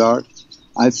in the dark.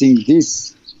 I think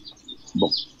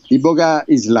Iboga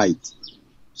is light.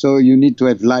 So you need to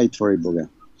have light for Iboga.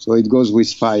 So it goes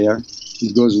with fire,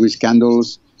 it goes with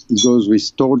candles, it goes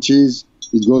with torches,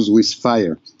 it goes with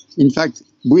fire. In fact,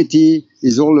 Bwiti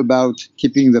is all about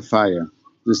keeping the fire,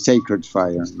 the sacred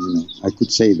fire, I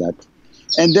could say that.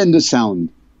 And then the sound.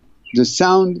 The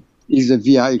sound is a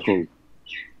vehicle.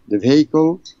 The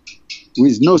vehicle,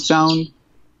 with no sound,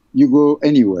 you go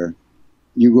anywhere.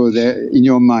 You go there in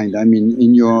your mind. I mean,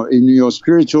 in your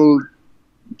spiritual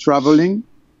traveling,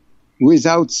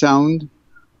 without sound.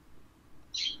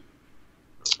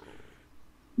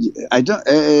 I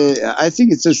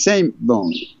think it's the same.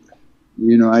 Bon,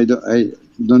 I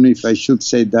don't know if I should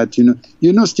say that.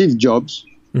 Steve Jobs,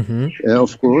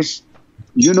 of course.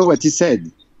 You know what he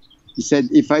said. He said,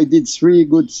 if I did 3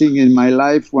 good things in my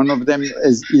life, one of them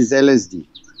is LSD.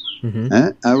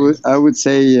 I would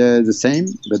say the same,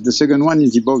 but the second one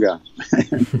is Iboga.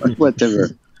 Whatever.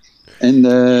 And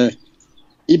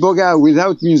Iboga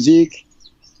without music,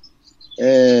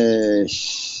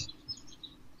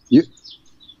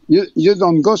 you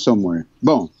don't go somewhere.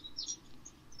 Bon.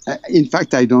 In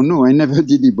fact, I don't know. I never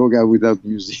did Iboga without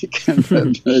music.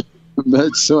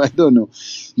 but so I don't know.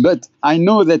 But I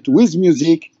know that with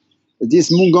music,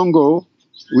 this mungongo,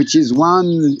 which is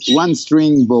one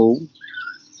string bow,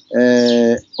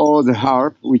 or the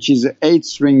harp, which is an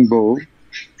 8-string bow.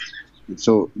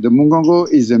 So the mungongo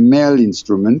is a male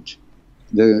instrument.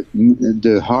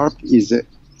 The harp is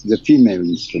the female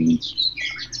instrument.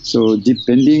 So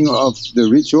depending of the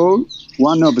ritual,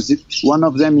 one of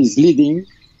them is leading,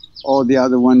 or the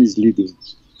other one is leading.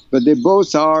 But they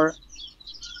both are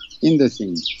in the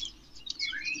thing.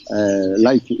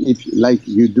 Like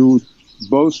you do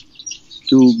both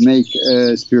to make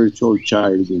a spiritual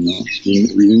child, you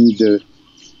need the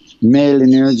male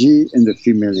energy and the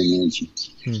female energy.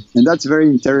 And that's very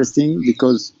interesting,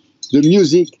 because the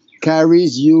music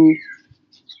carries you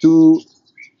to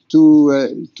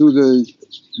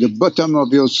the bottom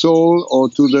of your soul, or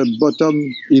to the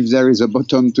bottom, if there is a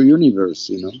bottom to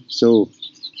universe, So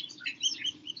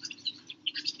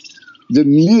the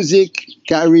music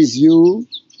carries you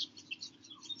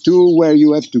to where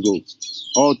you have to go,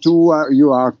 or to where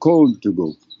you are called to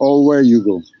go, or where you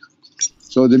go.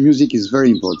 So the music is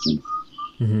very important.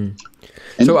 And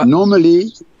so,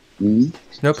 normally...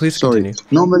 No, please continue.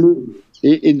 Normally,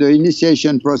 in the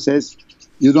initiation process,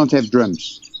 you don't have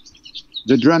drums.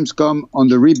 The drums come on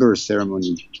the rebirth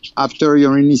ceremony. After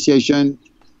your initiation,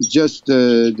 just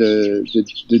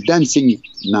the dancing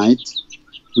night,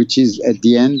 which is at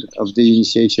the end of the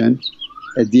initiation,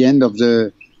 at the end of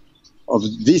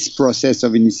this process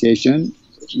of initiation,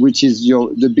 which is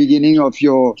the beginning of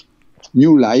your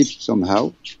new life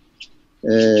somehow.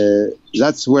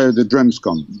 That's where the drums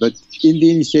come. But in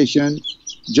the initiation,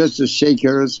 just the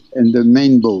shakers and the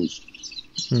main bows.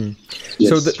 Yes.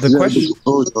 So the question,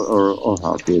 or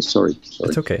half. Yes, sorry.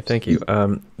 it's okay. Thank you.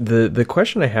 The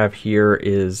question I have here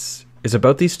is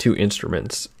about these two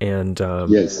instruments, and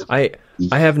Yes. I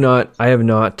have not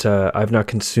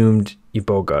consumed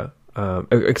Iboga.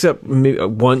 Except maybe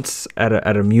once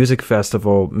at a music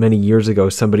festival many years ago,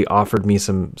 somebody offered me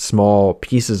some small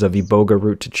pieces of Iboga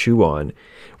root to chew on,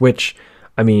 which,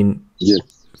 I mean, Yes.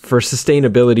 for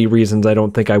sustainability reasons, I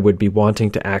don't think I would be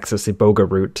wanting to access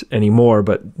Iboga root anymore.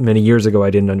 But many years ago, I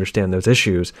didn't understand those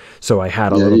issues, so I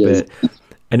had a little bit,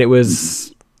 and it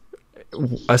was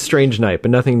a strange night,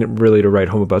 but nothing really to write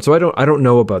home about. So I don't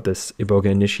know about this Iboga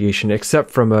initiation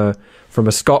except from a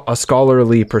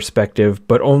scholarly perspective,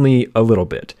 but only a little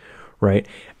bit, right?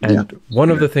 And one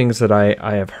of the things that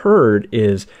I have heard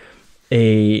is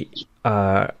a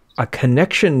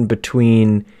connection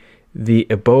between the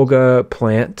Iboga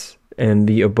plant and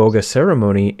the Iboga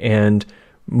ceremony, and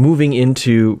moving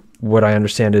into what I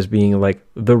understand as being like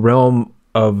the realm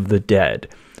of the dead,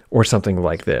 or something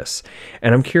like this.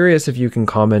 And I'm curious if you can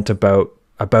comment about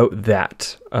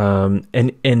that.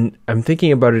 And I'm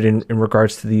thinking about it in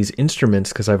regards to these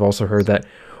instruments, because I've also heard that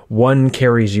one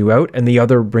carries you out and the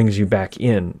other brings you back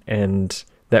in, and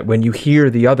that when you hear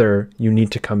the other, you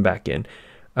need to come back in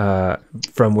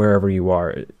from wherever you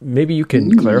are. Maybe you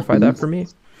can clarify that for me?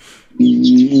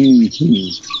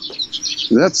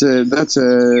 That's a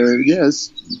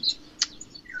yes.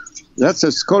 That's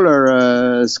a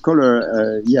scholar.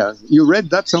 Yeah, you read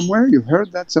that somewhere? You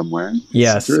heard that somewhere?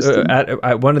 Yes,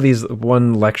 at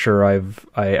one lecture I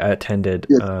attended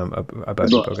about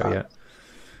Iboga. Yeah,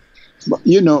 but,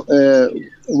 you know,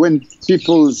 when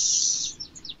people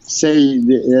say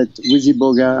that with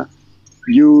Iboga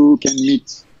you can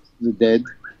meet the dead,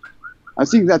 I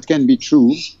think that can be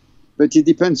true, but it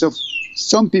depends of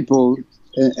some people,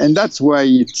 and that's why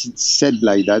it's said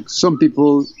like that. Some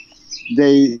people,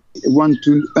 they want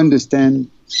to understand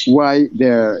why they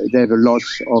have a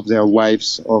loss of their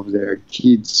wives, of their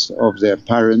kids, of their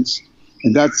parents,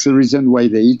 and that's the reason why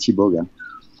they eat Iboga.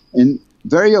 And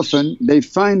very often they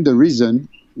find the reason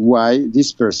why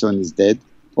this person is dead,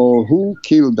 or who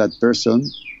killed that person,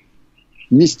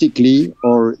 mystically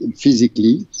or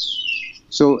physically.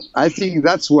 So I think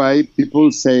that's why people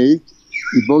say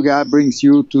Iboga brings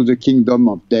you to the kingdom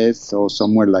of death, or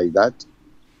somewhere like that.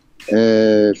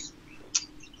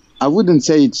 I wouldn't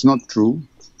say it's not true,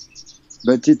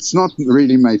 but it's not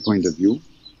really my point of view.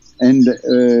 And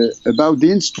about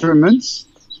the instruments,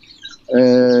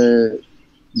 the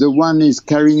one is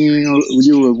carrying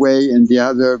you away and the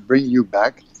other bring you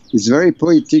back. It's a very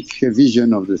poetic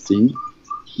vision of the thing.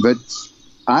 But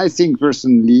I think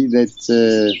personally that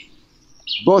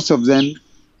both of them,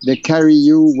 they carry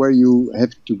you where you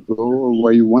have to go, or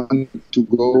where you want to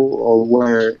go, or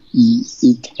where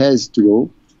it has to go.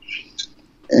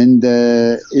 And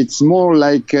it's more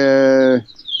like the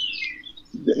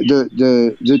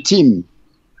team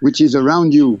which is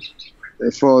around you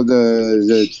for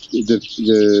the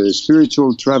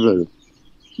spiritual travel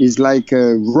is like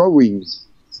rowing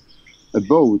a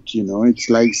boat. You know, it's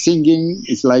like singing,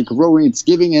 it's like rowing. It's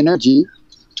giving energy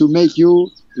to make you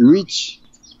reach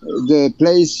the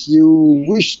place you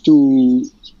wish to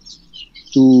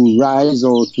rise,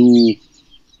 or to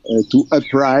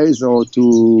uprise, or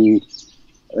to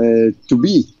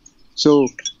be. So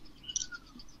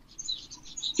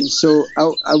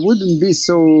I wouldn't be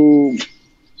so,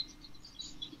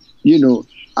 you know,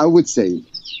 I would say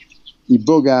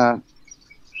Iboga,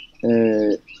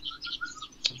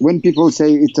 when people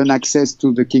say it's an access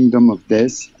to the kingdom of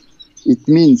death, it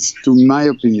means, to my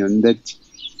opinion, that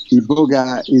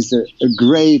Iboga is a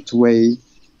great way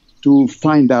to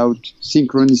find out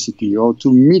synchronicity, or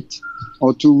to meet,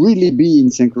 or to really be in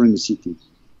synchronicity.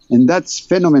 And that's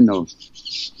phenomenal,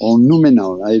 or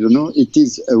noumenal, I don't know. It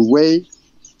is a way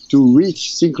to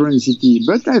reach synchronicity.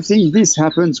 But I think this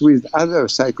happens with other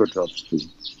psychotropes too.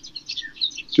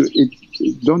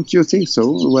 Don't you think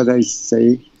so, what I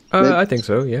say? I think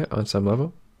so, yeah, on some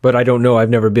level. But I don't know.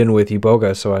 I've never been with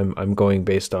Iboga, so I'm going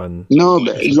based on... No,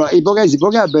 but Iboga is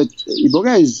Iboga, but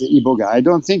Iboga is Iboga. I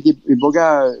don't think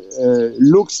Iboga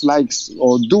looks like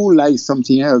or do like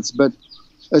something else, but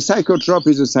a psychotrope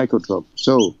is a psychotrope.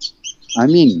 So, I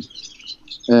mean,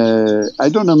 I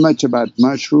don't know much about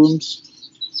mushrooms.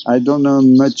 I don't know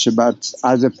much about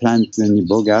other plants than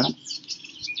Iboga.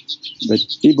 But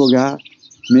Iboga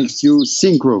makes you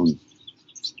synchrone.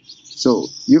 So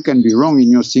you can be wrong in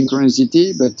your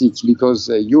synchronicity, but it's because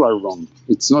you are wrong.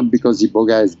 It's not because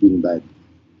Iboga has been bad.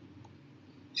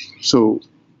 So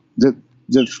the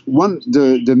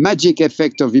magic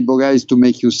effect of Iboga is to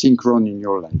make you synchrone in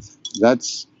your life.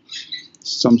 That's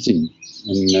something.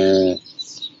 And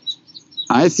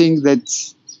I think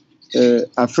that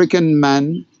African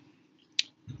man,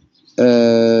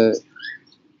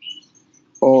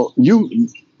 or you,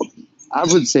 I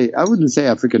wouldn't say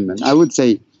African man. I would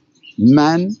say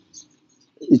man.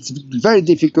 It's very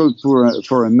difficult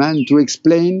for a man to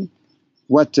explain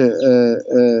what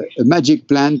a magic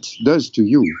plant does to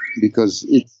you, because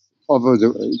it's over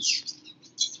the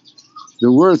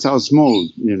words are small,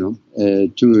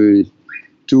 to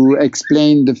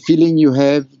explain the feeling you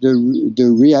have, the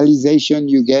realization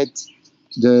you get,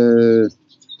 the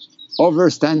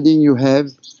understanding you have,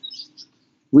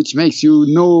 which makes you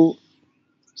know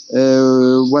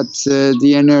what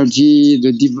the energy,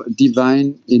 the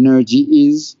divine energy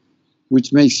is,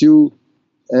 which makes you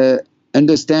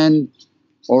understand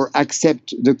or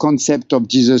accept the concept of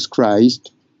Jesus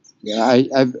Christ.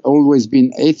 I've always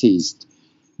been atheist,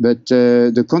 but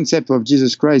the concept of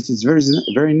Jesus Christ is very,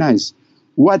 very nice.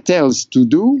 What else to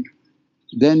do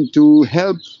than to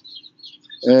help?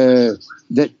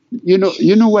 That you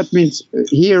know what means.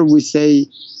 Here we say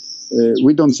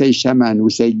we don't say shaman,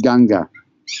 we say Ganga.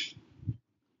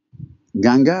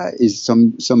 Ganga is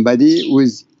somebody who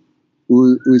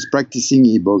is practicing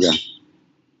Iboga.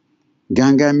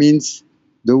 Ganga means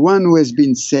the one who has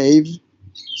been saved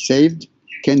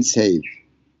can save.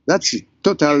 That's a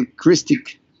total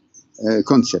Christic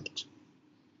concept.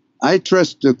 I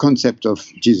trust the concept of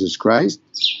Jesus Christ.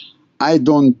 I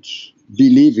don't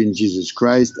believe in Jesus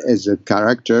Christ as a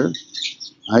character.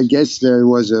 I guess there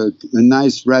was a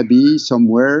nice rabbi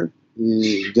somewhere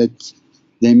that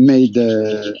they made,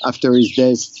 after his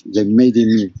death, they made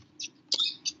him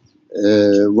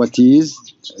what he is.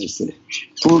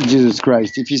 Poor Jesus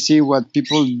Christ. If you see what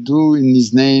people do in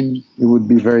his name, it would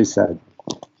be very sad.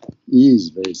 He is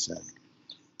very sad.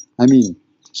 I mean,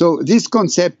 so this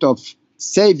concept of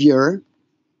savior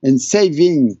and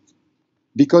saving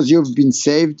because you've been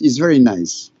saved is very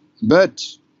nice. But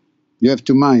you have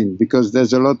to mind, because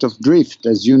there's a lot of drift,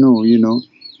 as you know.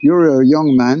 You're a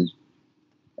young man.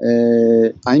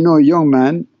 I know a young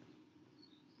man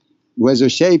who has a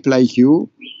shape like you.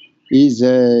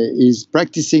 Is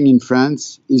practicing in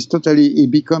France. He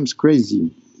becomes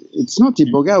crazy. It's not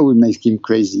Iboga who makes him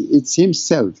crazy. It's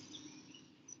himself,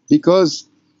 because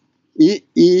he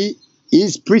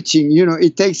is preaching. He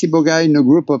takes Iboga in a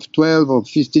group of 12 or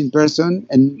 15 persons,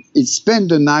 and he spends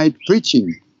the night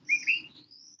preaching.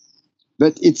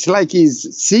 But it's like he's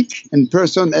sick, and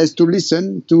person has to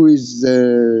listen to his.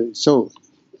 So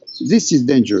this is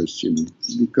dangerous,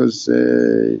 because.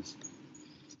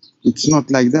 It's not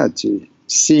like that. You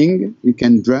sing, you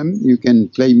can drum, you can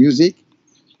play music,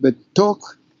 but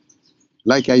talk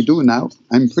like I do now.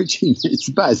 I'm preaching. It's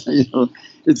bad.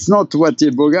 It's not what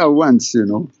Iboga wants.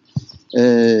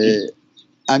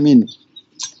 I mean,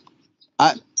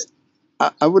 I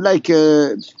would like.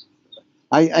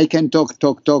 I can talk.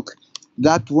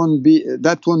 That won't be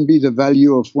the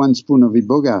value of one spoon of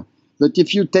Iboga. But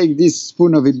if you take this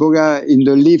spoon of Iboga in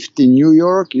the lift in New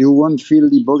York, you won't feel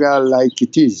Iboga like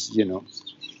it is,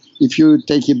 If you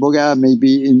take Iboga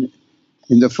maybe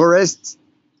in the forest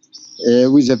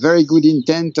with a very good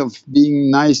intent of being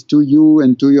nice to you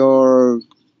and to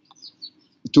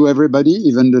everybody,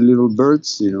 even the little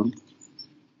birds,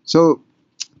 So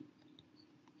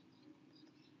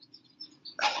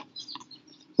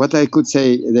what I could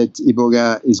say that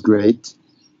Iboga is great,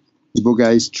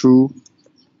 Iboga is true,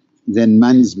 then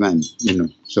man is man,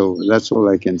 So that's all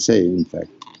I can say, in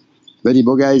fact. But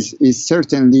Iboga is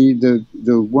certainly the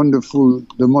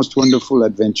most wonderful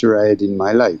adventure I had in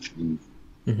my life.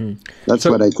 Mm-hmm. That's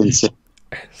what I can say.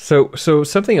 So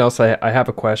something else I have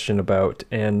a question about,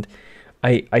 and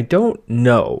I don't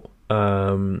know,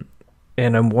 and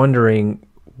I'm wondering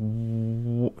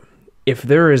if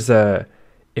there is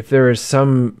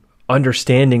some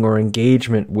understanding or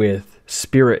engagement with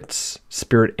spirit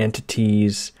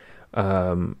entities,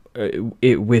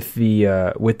 with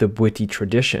the Bwiti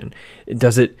tradition.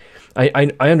 Does it?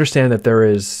 I understand that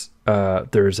there's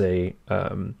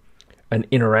an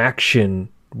interaction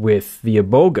with the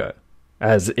Iboga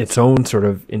as its own sort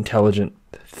of intelligent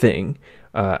thing,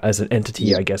 as an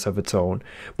entity, I guess, of its own.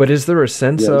 But is there a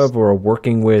sense of or a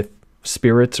working with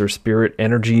spirits or spirit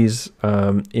energies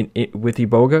with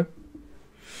Iboga?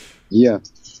 Yeah.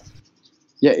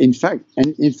 In fact,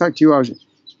 you are.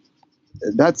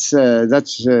 That's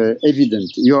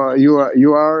evident. You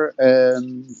are.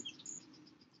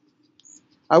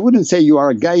 I wouldn't say you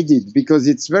are guided, because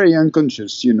it's very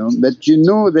unconscious, But you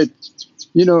know that,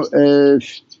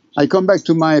 I come back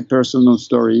to my personal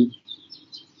story.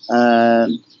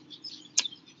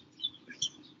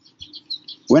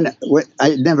 when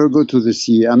I never go to the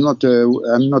sea. I'm not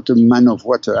a man of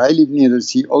water. I live near the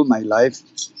sea all my life,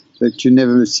 but you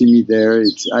never see me there.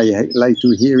 I like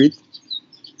to hear it.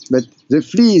 But the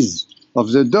fleas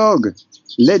of the dog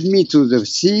led me to the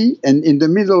sea, and in the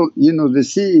middle, the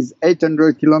sea is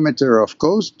 800 kilometers of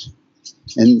coast,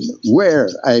 and where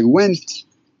I went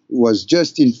was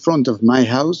just in front of my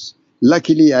house.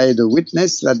 Luckily, I had a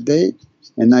witness that day,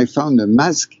 and I found a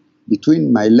mask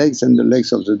between my legs and the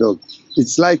legs of the dog.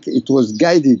 It's like it was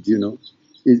guided,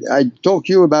 I talk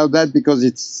you about that because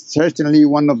it's certainly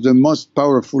one of the most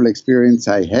powerful experience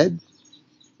I had.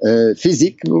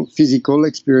 Physical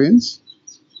experience.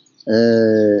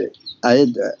 I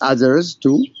had others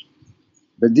too,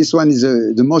 but this one is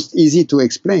the most easy to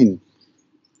explain.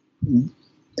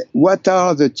 What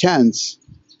are the chance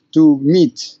to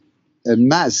meet a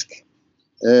mask?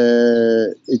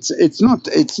 It's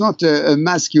not a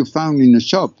mask you found in a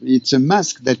shop. It's a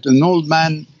mask that an old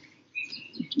man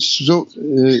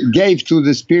gave to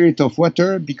the spirit of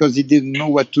water because he didn't know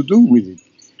what to do with it.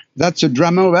 That's a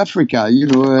drama of Africa.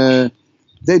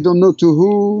 They don't know to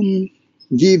whom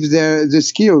give the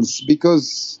skills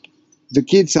because the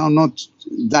kids are not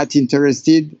that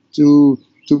interested to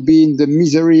be in the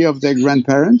misery of their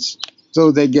grandparents.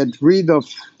 So they get rid of,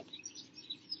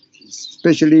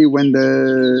 especially when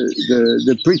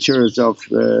the preachers of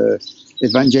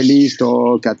evangelists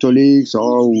or Catholics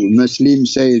or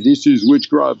Muslims say this is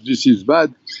witchcraft, this is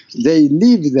bad. They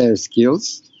leave their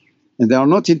skills and they are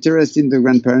not interested in the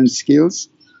grandparents' skills.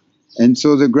 And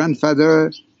so the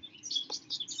grandfather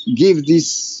give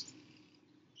this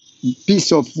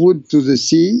piece of wood to the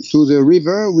sea, to the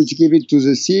river, which give it to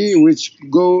the sea, which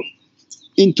go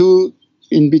in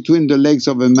between the legs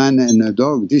of a man and a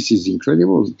dog. This is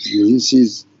incredible. This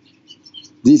is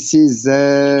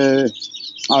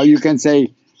you can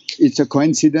say it's a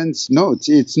coincidence. No,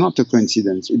 it's not a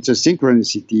coincidence. It's a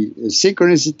synchronicity. A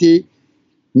synchronicity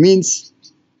means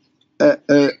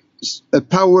a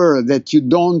power that you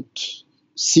don't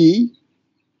see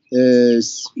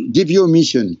give you a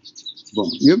mission. Bon,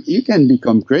 you can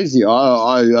become crazy.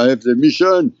 I have the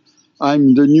mission.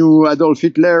 I'm the new Adolf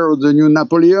Hitler or the new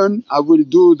Napoleon. I will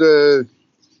do the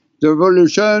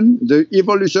revolution, the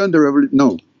evolution, the revolution.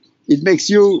 No, it makes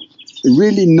you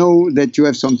really know that you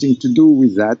have something to do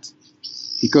with that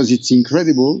because it's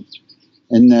incredible.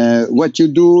 And what you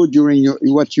do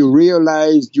what you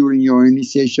realize during your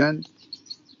initiation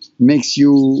makes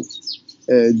you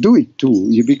do it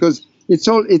too, because it's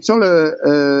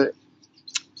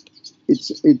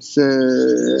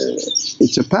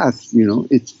a path,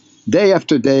 It's day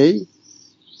after day.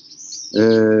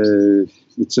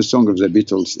 It's a song of the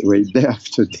Beatles. Wait, day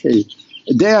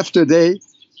after day,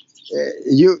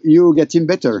 you getting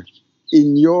better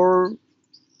in your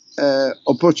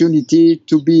opportunity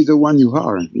to be the one you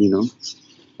are,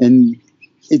 And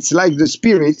it's like the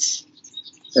spirits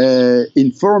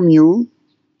inform you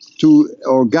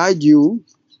or guide you,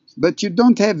 but you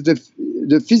don't have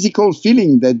the physical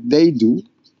feeling that they do.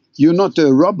 You're not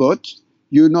a robot.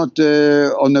 You're not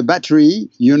on a battery.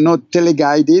 You're not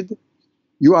teleguided.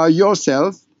 You are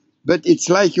yourself, but it's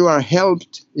like you are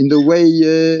helped in the way,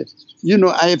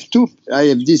 I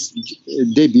have this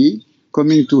Debbie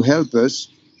coming to help us.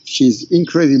 She's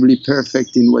incredibly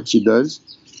perfect in what she does.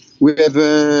 We have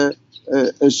a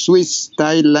Swiss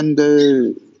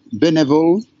Thailander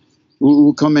Benevol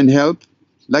who come and help.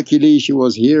 Luckily, she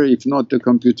was here. If not, the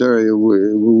computer,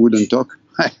 we wouldn't talk.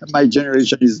 My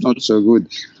generation is not so good,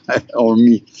 or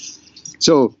me.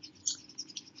 So,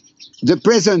 the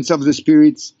presence of the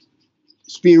spirits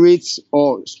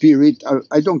or spirit,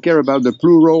 I don't care about the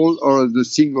plural or the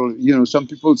single. Some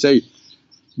people say,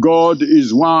 God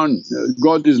is one,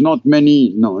 God is not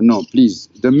many. No, please.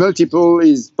 The multiple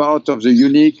is part of the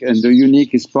unique, and the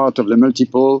unique is part of the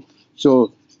multiple.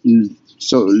 So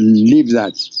leave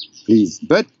that, please.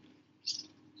 But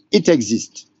it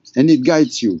exists, and it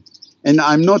guides you. And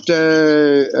I'm not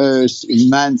a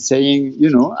man saying,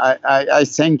 I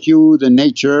thank you, the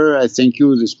nature, I thank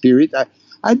you, the spirit.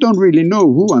 I don't really know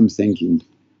who I'm thanking.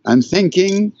 I'm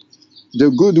thanking the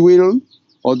goodwill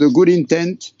or the good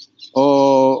intent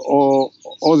or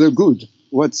the good.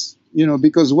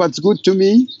 Because what's good to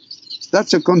me,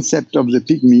 that's a concept of the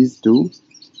Pygmies too,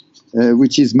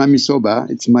 which is Mamisoba.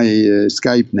 It's my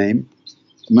Skype name.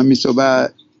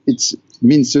 Mamisoba, it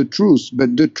means the truth,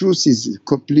 but the truth is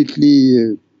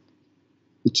completely,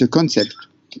 it's a concept,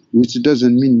 which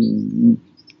doesn't mean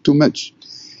too much.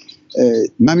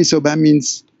 Mamisoba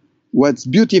means what's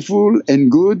beautiful and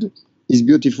good is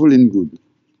beautiful and good.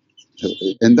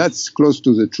 And that's close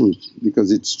to the truth,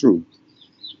 because it's true.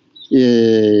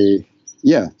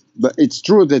 Yeah, but it's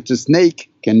true that a snake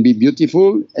can be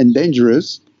beautiful and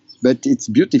dangerous, but it's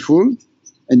beautiful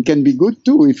and can be good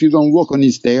too. If you don't walk on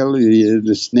his tail,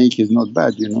 the snake is not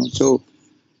bad, So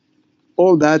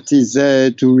all that is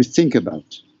to rethink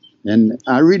about. And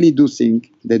I really do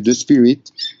think that the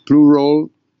spirit, plural,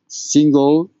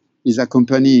 single, is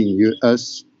accompanying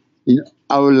us in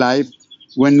our life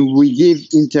when we give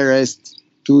interest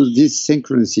to this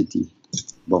synchronicity.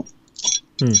 Well,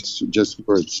 it's just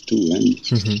words too.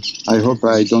 I hope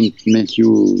I don't make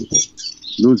you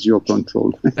lose your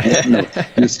control. No,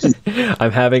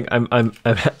 I'm having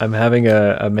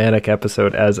a manic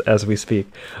episode as we speak.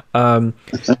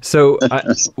 So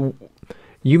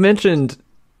you mentioned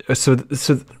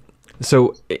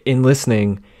so in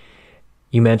listening,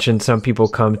 you mentioned some people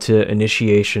come to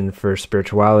initiation for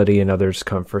spirituality and others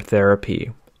come for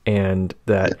therapy, and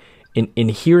that in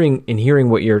hearing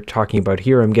what you're talking about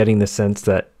here, I'm getting the sense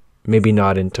that maybe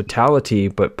not in totality,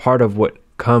 but part of what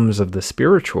comes of the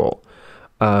spiritual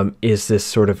is this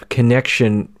sort of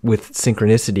connection with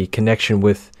synchronicity, connection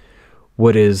with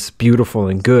what is beautiful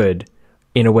and good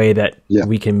in a way that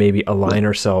we can maybe align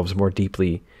ourselves more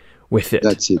deeply with it,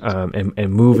 That's it.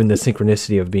 And move in the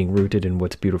synchronicity of being rooted in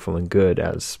what's beautiful and good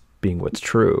as being what's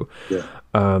true.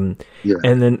 And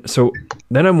then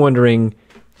I'm wondering,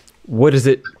 what is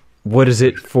it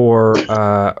for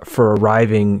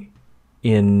arriving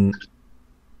in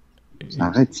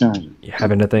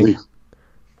having a thing? Oui.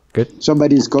 Good.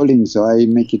 Somebody's calling, so I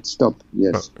make it stop.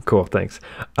 Yes. Oh, cool. Thanks.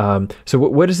 So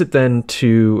what is it then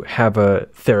to have a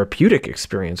therapeutic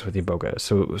experience with Iboga?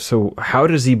 So how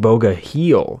does Iboga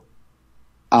heal?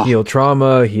 Heal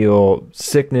trauma, heal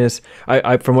sickness.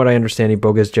 I from what I understand,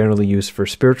 Iboga is generally used for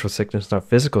spiritual sickness, not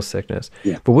physical sickness.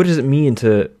 Yeah. But what does it mean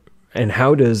and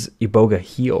how does Iboga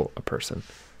heal a person?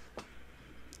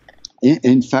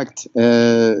 In fact,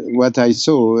 what I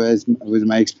saw with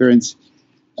my experience,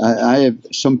 I have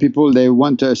some people, they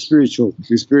want a spiritual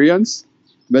experience,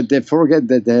 but they forget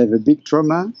that they have a big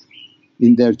trauma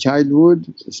in their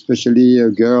childhood, especially a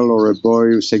girl or a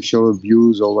boy with sexual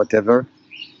abuse or whatever.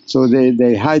 So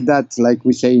they hide that, like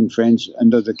we say in French,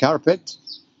 under the carpet.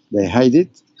 They hide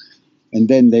it, and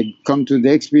then they come to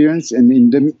the experience, and in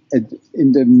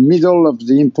the middle of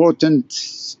the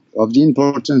importance,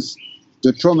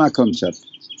 the trauma comes up,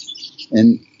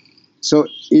 and so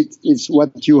it's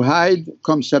what you hide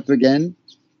comes up again,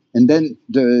 and then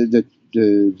the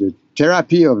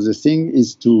therapy of the thing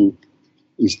is to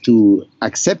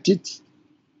accept it,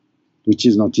 which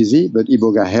is not easy, but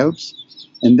Iboga helps,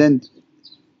 and then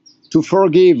to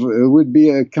forgive would be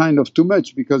a kind of too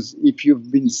much, because if you've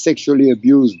been sexually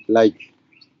abused, like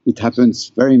it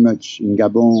happens very much in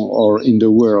Gabon or in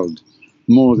the world,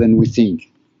 more than we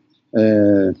think,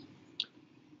 to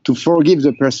forgive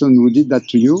the person who did that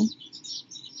to you,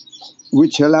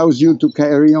 which allows you to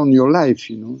carry on your life,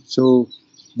 So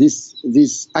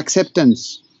this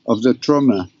acceptance of the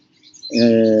trauma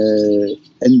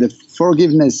and the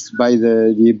forgiveness by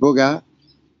the Iboga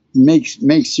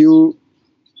makes you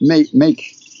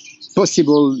make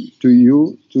possible to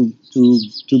you to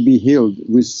be healed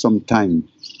with some time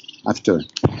after.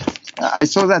 I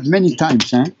saw that many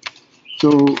times,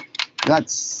 So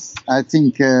that's, I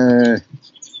think, the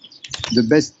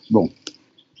best. Bon,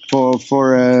 for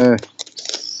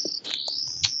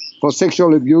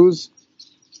sexual abuse,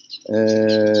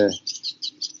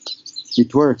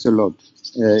 it works a lot.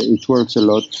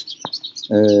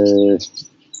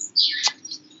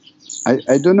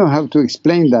 I don't know how to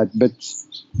explain that, but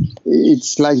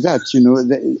it's like that,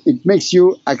 It makes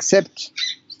you accept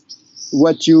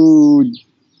what you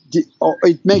did, or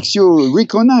it makes you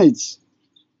recognize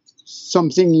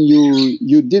something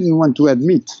you didn't want to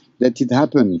admit that it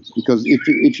happened. Because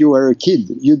if you were a kid,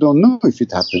 you don't know if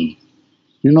it happened.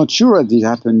 You're not sure that it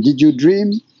happened. Did you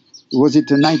dream? Was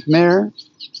it a nightmare?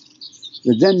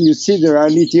 But then you see the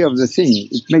reality of the thing.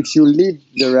 It makes you live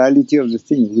the reality of the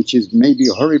thing, which is maybe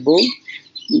horrible,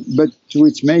 but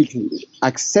which makes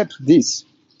accept this.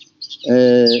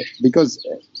 Because,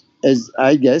 as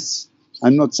I guess,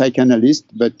 I'm not psychanalyst,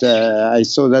 but I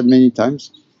saw that many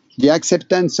times, the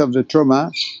acceptance of the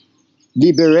trauma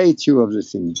liberates you of the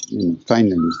thing,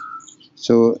 finally.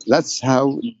 So that's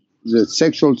how the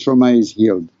sexual trauma is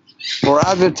healed. For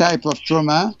other type of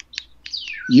trauma,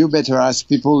 you better ask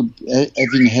people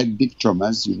having had big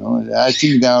traumas, I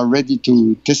think they are ready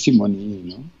to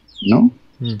testimony, No?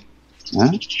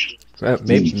 Huh?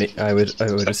 Maybe I would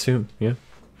assume, yeah.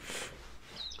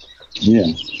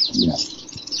 Yeah.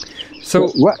 So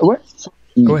what?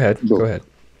 Go ahead. Go ahead.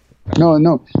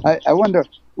 No. I wonder.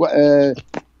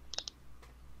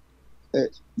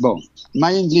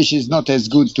 My English is not as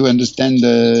good to understand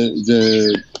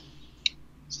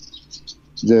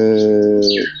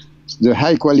the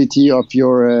high quality of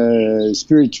your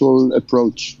spiritual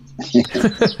approach.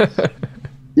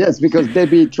 Yes, because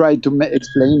Debbie tried to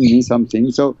explain me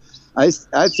something. So I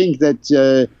think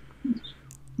that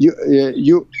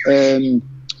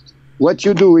what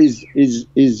you do is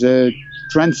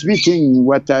transmitting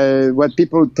what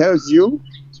people tells you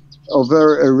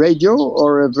over a radio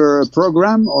or over a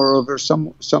program or over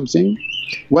something.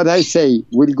 What I say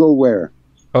will go where?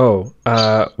 Oh,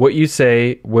 what you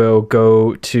say will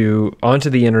go onto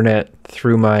the internet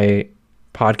through my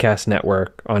podcast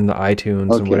network on the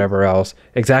iTunes and whatever else,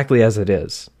 exactly as it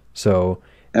is. So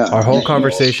our whole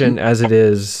conversation as it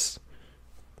is,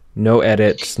 no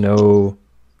edits, no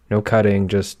cutting,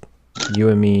 just you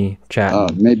and me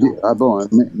chatting. Maybe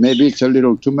it's a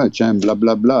little too much and blah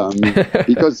blah blah. I mean,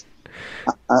 because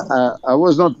I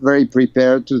was not very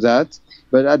prepared to that,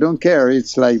 but I don't care.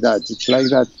 It's like that. It's like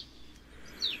that.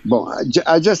 Bon,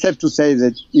 I just have to say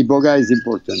that Iboga is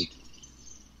important.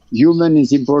 Human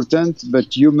is important,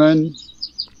 but human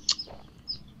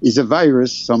is a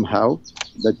virus somehow.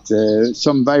 But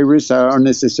some viruses are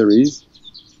unnecessary.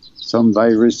 Some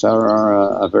viruses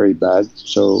are very bad.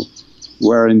 So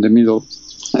we're in the middle.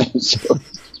 So.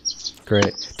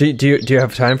 Great. Do you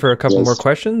have time for a couple more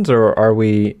questions, or are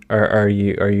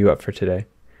you up for today?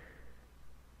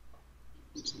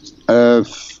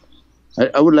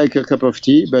 I would like a cup of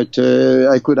tea, but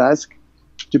I could ask.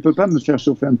 Tu peux pas me faire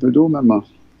chauffer un peu d'eau, maman?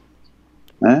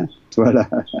 Hein? Voilà.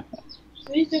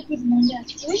 Oui, je peux demander.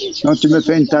 Non, tu me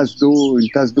fais une tasse d'eau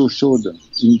chaude,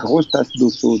 une grosse tasse d'eau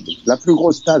chaude, la plus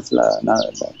grosse tasse,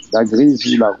 la grise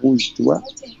ou la rouge, tu vois.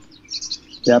 Okay.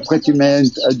 Et après tu mets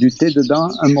du thé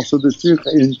dedans, un morceau de sucre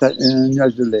et un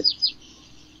nuage de lait.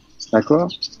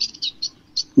 D'accord?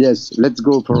 Yes, let's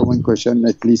go for one question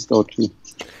at least or two.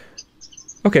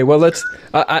 Okay, well, let's.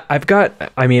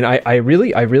 I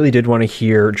really did want to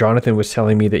hear. Jonathan was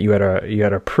telling me that you had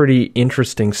a pretty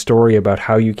interesting story about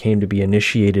how you came to be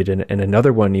initiated, and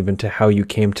another one even to how you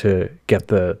came to get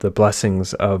the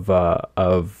blessings of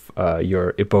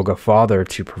your Iboga father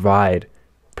to provide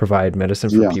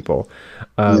medicine for people.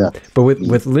 But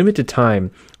with limited time,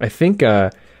 I think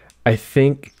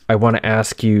I want to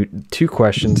ask you two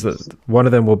questions. One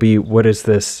of them will be, what is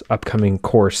this upcoming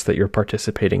course that you're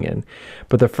participating in?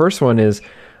 But the first one is,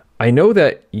 I know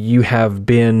that you have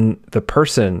been the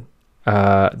person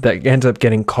that ends up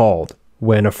getting called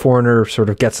when a foreigner sort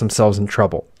of gets themselves in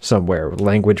trouble somewhere, with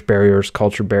language barriers,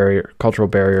 cultural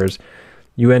barriers.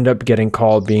 You end up getting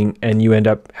called and you end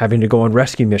up having to go on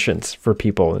rescue missions for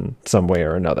people in some way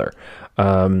or another.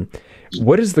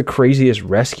 What is the craziest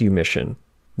rescue mission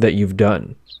that you've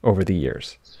done over the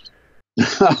years?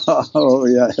 Oh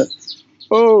yeah.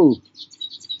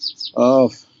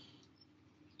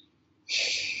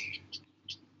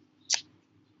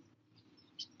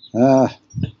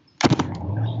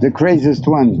 The craziest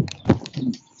one.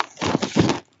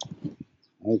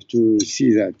 I have to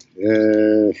see that.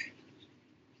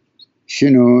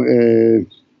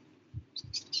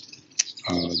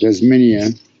 There's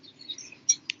many.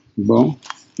 Bon.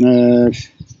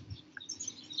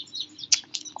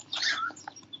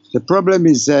 The problem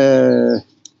is, the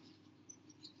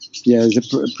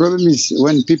problem is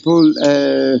when people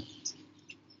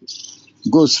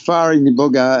goes far in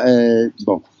Iboga.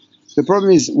 The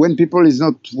problem is when people is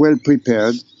not well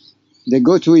prepared, they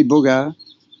go to Iboga,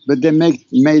 but they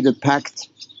made a pact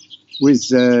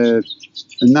with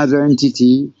another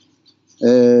entity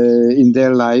in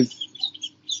their life,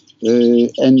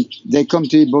 and they come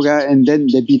to Iboga and then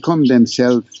they become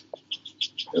themselves.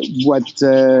 What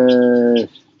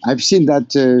I've seen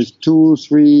that 2,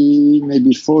 3,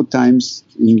 maybe 4 times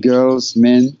in girls,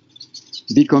 men,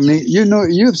 becoming.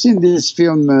 You've seen this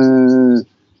film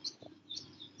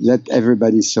that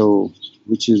everybody saw,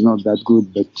 which is not that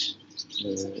good, but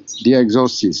The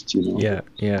Exorcist. Yeah.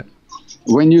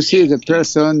 When you see the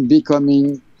person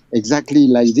becoming exactly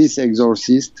like this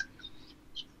exorcist,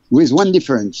 with one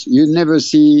difference, you never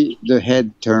see the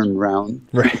head turn round.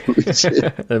 Right.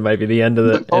 That might be the end of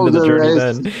the journey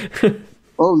then.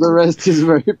 All the rest is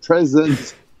very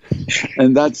present,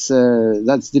 and that's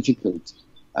difficult.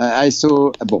 I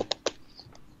saw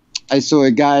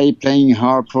a guy playing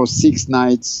harp for 6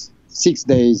 nights, 6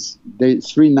 days,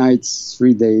 3 nights,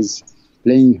 3 days,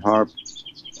 playing harp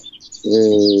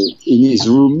in his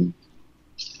room,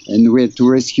 and we had to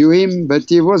rescue him, but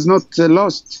he was not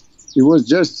lost. He was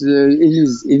just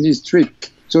in his trip.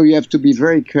 So you have to be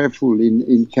very careful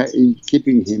in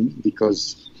keeping him,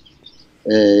 because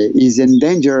he's in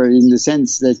danger in the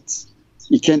sense that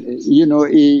he can,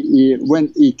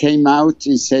 when he came out,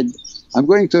 he said, I'm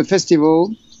going to a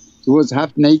festival. He was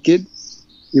half naked,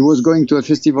 he was going to a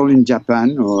festival in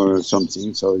Japan or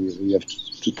something. So you have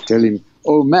to tell him,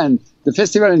 oh man, the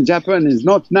festival in Japan is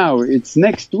not now, it's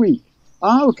next week.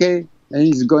 Ah, okay. And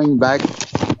he's going back.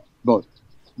 But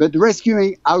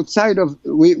rescuing outside of,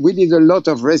 we did a lot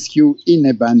of rescue in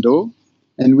Ebando,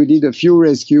 and we did a few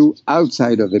rescue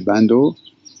outside of Ebando,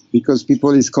 because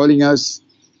people is calling us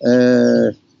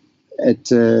oh,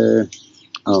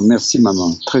 merci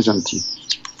maman, très gentil.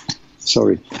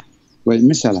 Sorry. Ouais,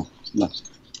 mets ça là. Là.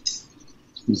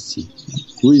 Ici.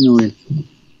 Oui, Noé.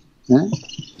 Hein?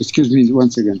 Excuse me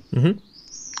once again. Mm-hmm.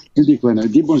 Tu dis quoi là?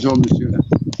 Dis bonjour monsieur là.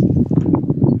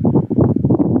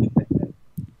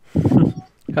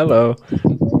 Hello.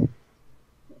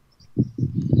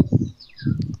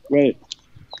 Well,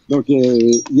 donc,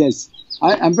 yes,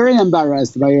 I'm very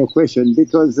embarrassed by your question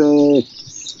because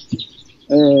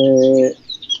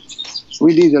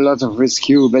we did a lot of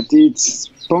rescue, but it's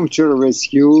punctual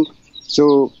rescue,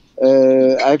 so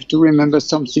I have to remember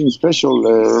something special,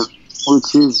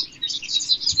 which is.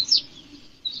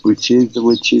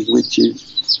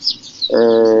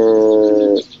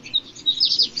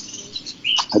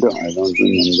 I don't remember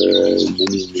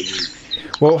many.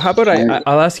 Well, how about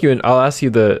I'll ask you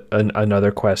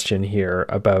another question here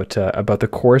about the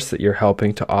course that you're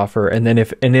helping to offer, and then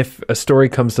if a story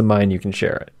comes to mind, you can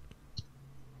share it.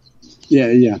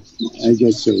 Yeah, I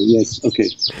guess so. Yes, okay.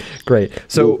 Great.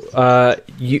 So,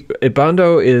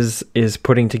 Ebando is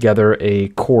putting together a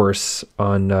course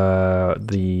on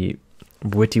the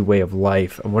Bwiti way of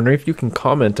life. I'm wondering if you can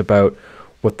comment about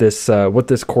what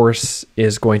this course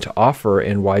is going to offer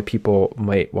and why people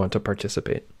might want to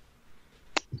participate.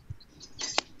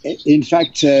 In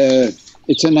fact,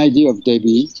 it's an idea of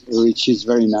Debbie, which is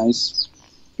very nice,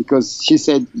 because she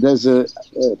said there's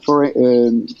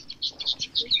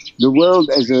the world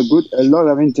has a lot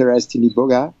of interest in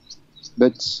Iboga,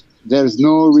 but there's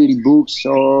no real books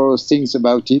or things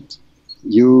about it.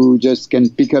 You just can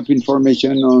pick up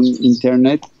information on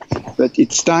internet, but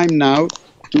it's time now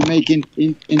to make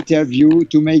interview,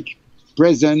 to make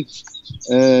present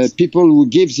people who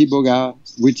give Iboga,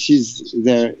 which is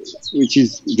their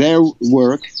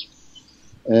work,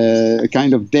 a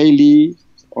kind of daily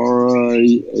or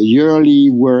yearly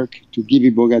work to give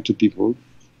Iboga to people.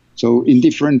 So in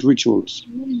different rituals.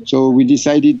 So we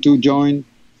decided to join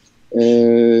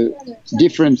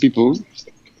different people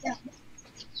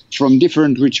from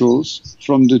different rituals,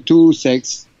 from the two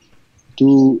sects,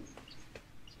 to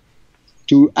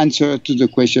answer to the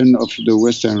question of the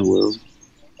Western world,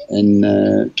 and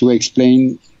to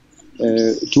explain,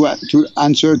 to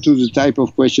answer to the type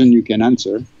of question you can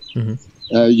answer. Mm-hmm.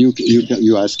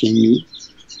 You asking me,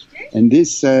 and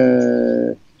this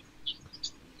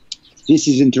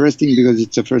is interesting because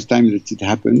it's the first time that it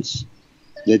happens,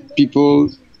 that people,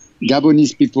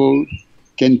 Gabonese people,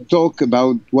 can talk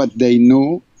about what they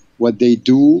know, what they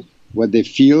do, what they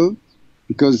feel,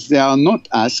 because they are not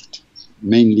asked,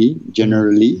 mainly,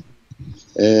 generally,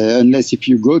 unless if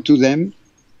you go to them,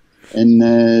 and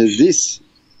this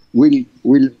will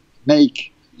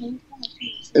make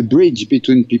a bridge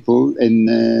between people and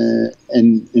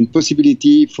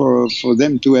possibility for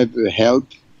them to have help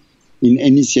in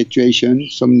any situation.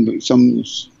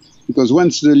 Because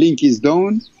once the link is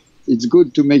done, it's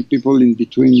good to make people in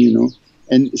between,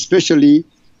 and especially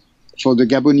for the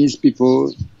Gabonese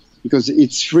people, because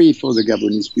it's free for the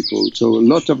Gabonese people. So a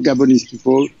lot of Gabonese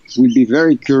people will be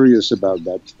very curious about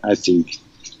that, I think.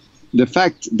 The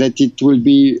fact that it will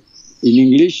be in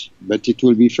English, but it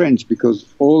will be French, because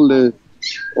all the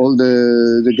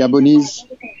Gabonese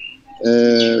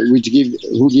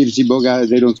who gives Iboga,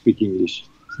 they don't speak English.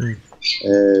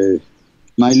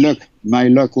 My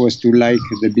luck was to like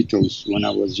the Beatles when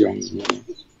I was young.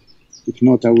 If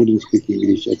not, I wouldn't speak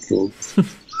English at all.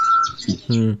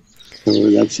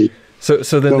 So that's it.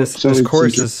 So then this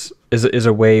course is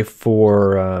a way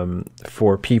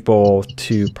for people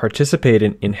to participate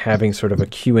in having sort of a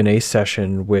Q&A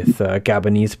session with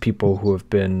Gabonese people who have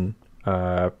been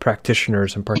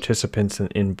practitioners and participants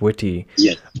in Bwiti,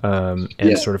 yes.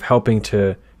 Sort of helping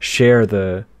to share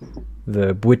the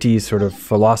Bwiti sort of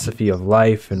philosophy of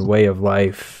life and way of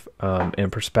life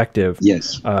and perspective,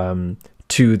 yes.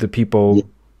 To the people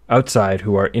outside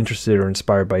who are interested or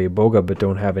inspired by Iboga but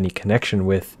don't have any connection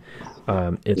with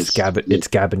its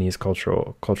Gabonese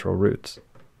cultural roots.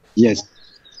 Yes,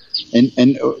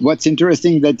 and what's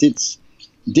interesting that it's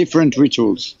different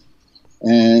rituals,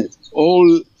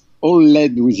 all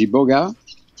led with Iboga,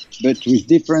 but with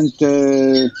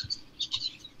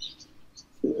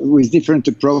different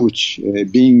approach,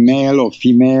 being male or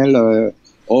female,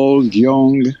 old,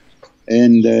 young,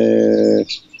 and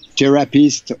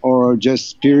therapist or just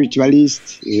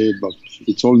spiritualist.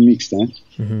 It's all mixed, eh?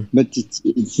 Mm-hmm. But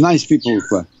it's nice people.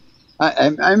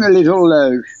 I'm a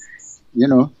little,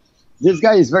 this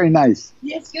guy is very nice.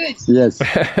 Yes, good. Yes,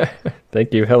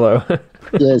 Thank you. Hello.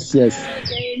 yes.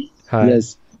 Okay. Hi.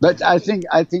 Yes, but I think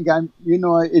I'm,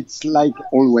 it's like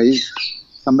always.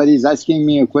 Somebody is asking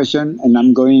me a question, and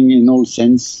I'm going in all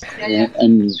sense,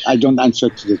 and I don't answer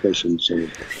to the question. So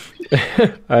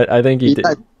I think you did.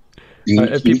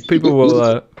 People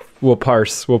will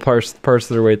parse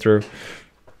their way through.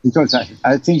 Because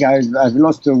I think I've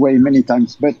lost the way many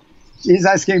times. But he's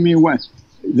asking me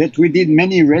that we did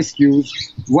many rescues.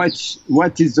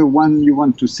 What is the one you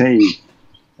want to say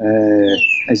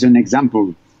as an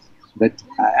example? But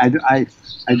I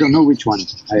don't know which one.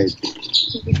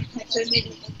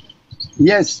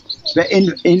 Yes, but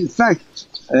in fact,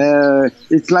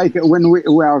 it's like when we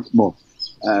are.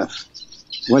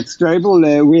 What's terrible?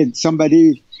 We had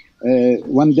somebody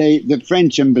one day, the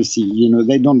French embassy.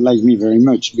 They don't like me very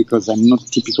much because I'm not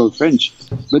typical French.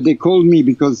 But they called me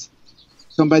because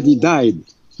somebody died,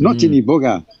 not in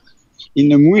Iboga, in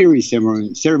the Mwiri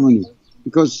ceremony,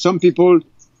 because some people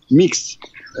mix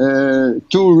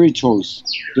two rituals: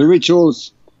 the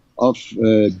rituals of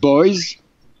boys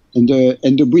and the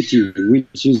Bwiti,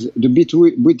 which is the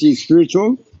Bwiti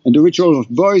spiritual, and the ritual of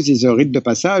boys is a rite de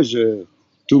passage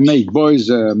to make boys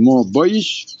more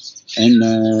boyish. And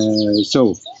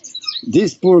so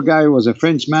this poor guy was a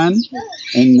Frenchman,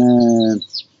 and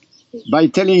by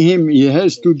telling him he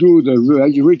has to do the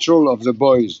ritual of the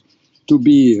boys to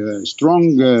be a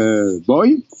strong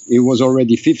boy, he was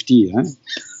already 50,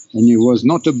 and he was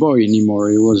not a boy anymore.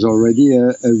 He was already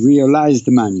a realized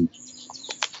man.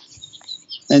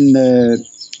 And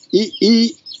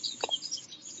he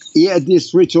had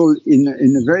this ritual in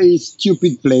a very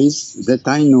stupid place that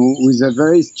I know, with a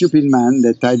very stupid man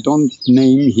that I don't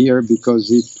name here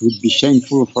because it would be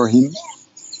shameful for him.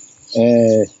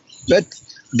 But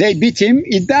they beat him.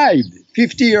 He died.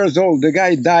 50 years old. The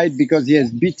guy died because he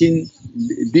has beat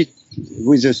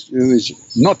with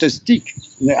not a stick.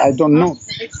 I don't know.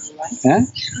 Huh?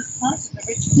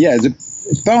 Yeah, the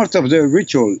part of the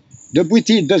ritual. The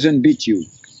Bwiti doesn't beat you.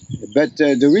 But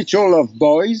the ritual of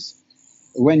boys,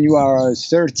 when you are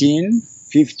 13,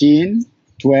 15,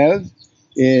 12,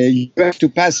 you have to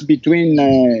pass between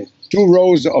two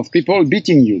rows of people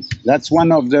beating you. That's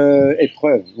one of the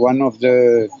épreuves, one of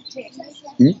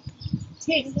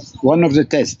the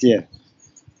tests, yeah.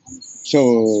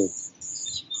 So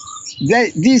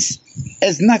this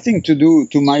has nothing to do,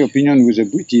 to my opinion, with the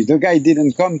Bwiti. The guy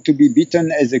didn't come to be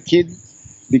beaten as a kid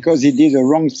because he did the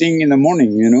wrong thing in the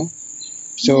morning,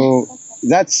 So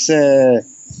that's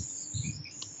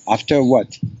after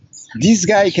what? This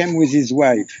guy came with his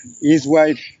wife. His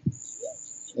wife,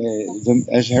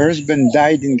 her husband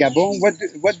died in Gabon.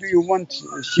 What do you want?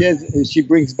 She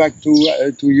brings back to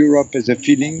Europe as a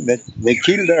feeling that they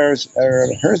killed her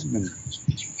husband.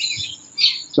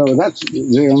 So that's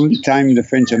the only time the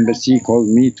French embassy called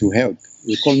me to help.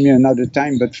 They called me another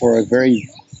time, but for a very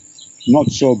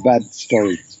not so bad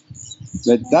story.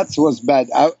 But that was bad.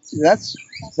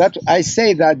 I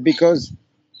say that because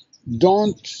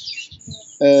don't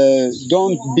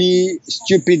be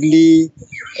stupidly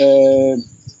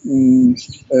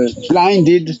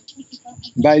blinded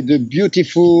by the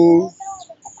beautiful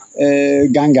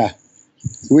Ganga,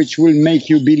 which will make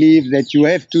you believe that you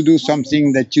have to do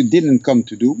something that you didn't come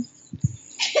to do,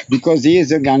 because he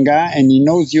is a Ganga and he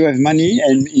knows you have money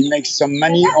and he makes some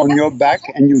money on your back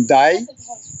and you die.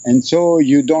 And so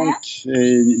you don't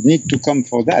need to come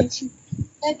for that.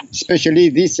 Especially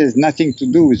this has nothing to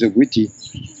do with the Bwiti.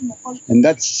 And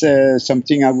that's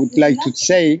something I would like to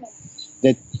say,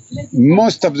 that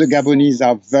most of the Gabonese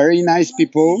are very nice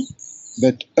people,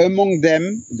 but among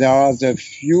them there are a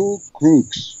few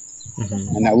crooks.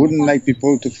 Mm-hmm. And I wouldn't like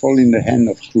people to fall in the hand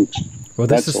of crooks. Well,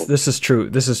 this is true.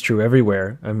 This is true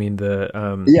everywhere. I mean,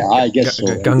 I guess so.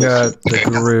 Ganga, the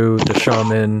guru, the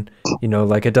shaman.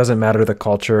 Like, it doesn't matter the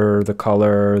culture, the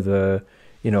color,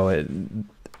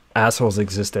 assholes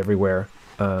exist everywhere.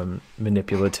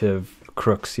 Manipulative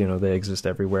crooks, they exist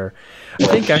everywhere. I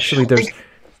think actually there's.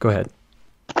 Go ahead.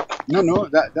 No,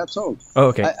 that's all. Oh,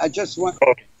 okay. I just want.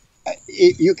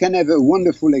 You can have a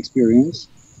wonderful experience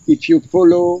if you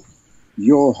follow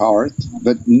your heart,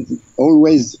 but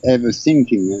always have a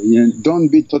thinking. Don't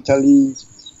be totally,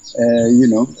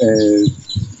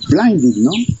 blinded.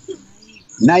 No,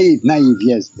 naive.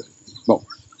 Yes. Well,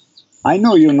 I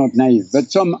know you're not naive,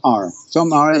 but some are.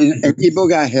 Some are, and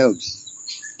Iboga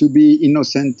helps to be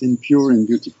innocent and pure and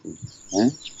beautiful.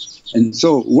 And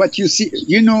so, what you see,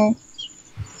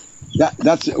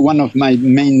 that's one of my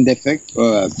main defects.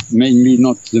 Maybe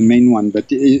not the main one,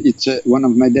 but it's one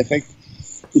of my defects.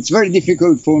 it's very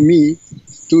difficult for me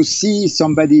to see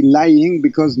somebody lying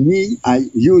because I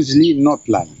usually not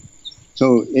lie.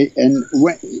 So, and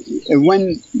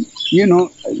when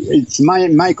it's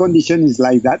my condition is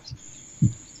like that.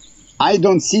 I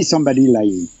don't see somebody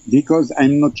lying because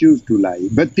I'm not used to lie,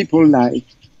 but people lie.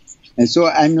 And so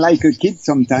I'm like a kid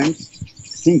sometimes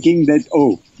thinking that,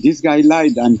 oh, this guy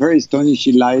lied. I'm very astonished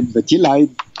he lied, but he lied.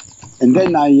 And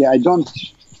then I don't,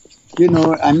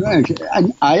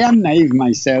 I am naive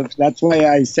myself. That's why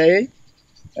I say,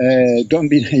 don't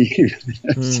be naive.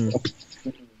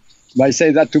 So, I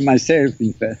say that to myself,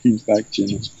 in fact,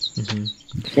 Mm-hmm.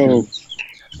 So,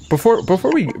 Before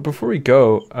we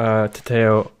go,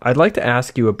 Tatayo, I'd like to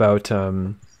ask you about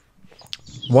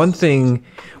one thing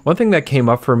that came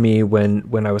up for me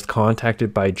when I was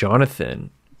contacted by Jonathan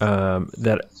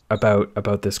that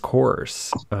about this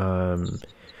course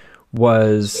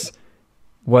was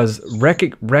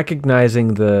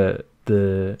recognizing the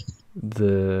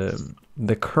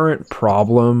current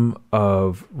problem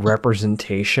of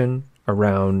representation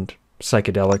around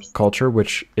psychedelic culture,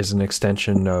 which is an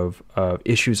extension of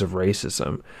issues of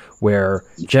racism, where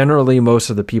generally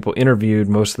most of the people interviewed,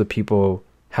 most of the people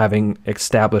having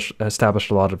established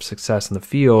a lot of success in the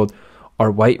field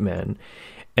are white men,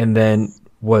 and then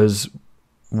was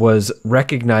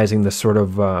recognizing the sort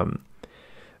of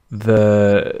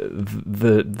the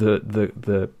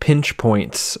pinch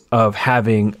points of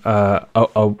having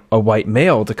a white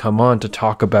male to come on to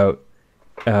talk about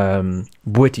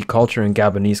Bwiti culture and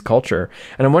Gabonese culture.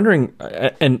 And I'm wondering,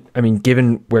 and I mean,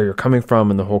 given where you're coming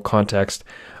from and the whole context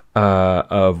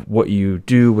of what you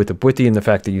do with the Bwiti and the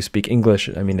fact that you speak English,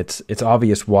 I mean, it's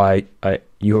obvious why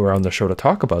you were on the show to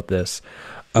talk about this.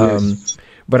 yes.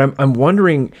 But I'm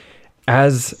wondering,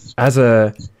 as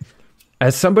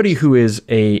somebody who is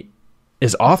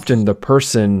often the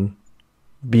person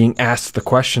being asked the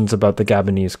questions about the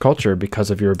Gabonese culture because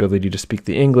of your ability to speak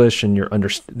the English and your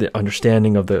the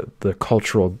understanding of the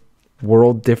cultural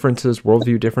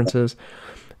worldview differences.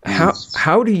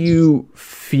 How do you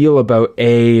feel about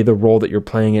A, the role that you're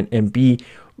playing, and B,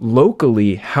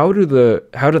 locally, how do the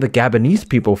Gabonese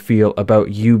people feel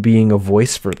about you being a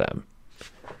voice for them?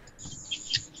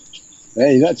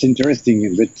 Hey, that's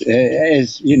interesting. But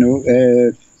as you know,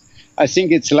 I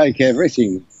think it's like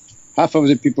everything. Half of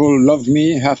the people love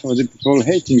me, half of the people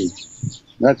hate me.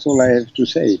 That's all I have to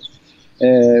say.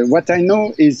 What I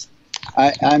know is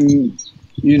I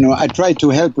try to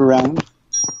help around.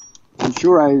 I'm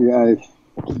sure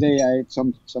today I had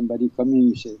somebody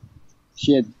coming.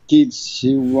 She had kids.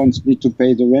 She wants me to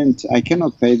pay the rent. I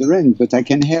cannot pay the rent, but I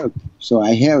can help. So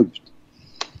I helped.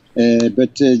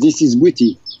 But this is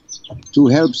Bwiti. To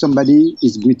help somebody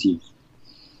is Bwiti.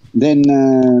 Then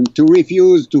to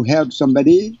refuse to help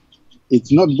somebody,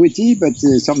 it's not Bwiti, but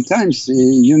sometimes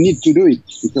you need to do it,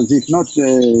 because if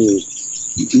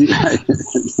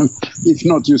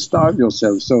not, you starve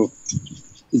yourself. So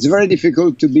it's very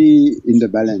difficult to be in the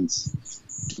balance,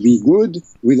 to be good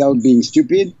without being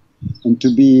stupid, and to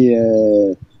be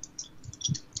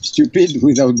stupid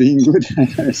without being good,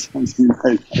 something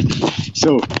like that.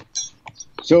 So.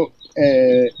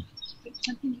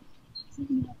 Something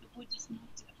about the wood is not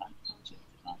about culture,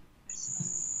 it's about personal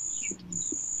human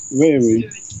Very.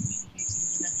 spirit communicating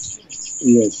with that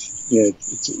spirit.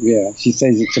 Yes. She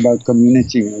says it's about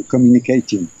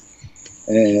communicating.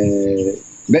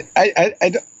 But I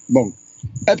don't. Bon,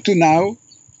 up to now,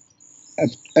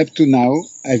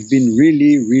 I've been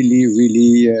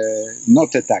really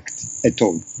not attacked at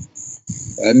all.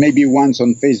 Maybe once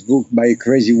on Facebook by a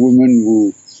crazy woman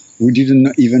who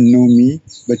didn't even know me,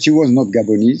 but she was not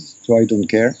Gabonese, so I don't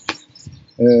care.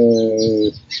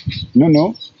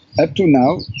 No. Up to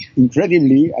now,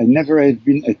 incredibly, I never have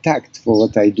been attacked for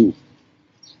what I do.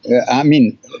 I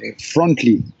mean,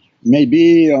 frontally.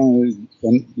 Maybe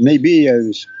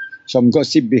some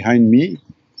gossip behind me,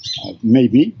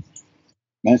 maybe.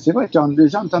 Ben, c'est vrai, tu as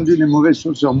déjà entendu les mauvaises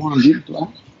choses sur moi en ville, toi?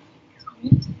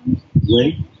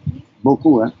 Oui.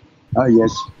 Beaucoup, hein? Ah,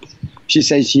 yes. She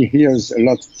says she heard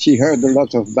a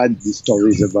lot of bad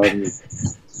stories about me.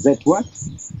 That what?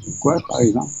 Quoi, par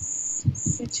exemple?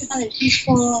 Tu rends les filles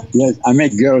folles. Yes, I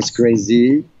make girls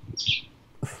crazy.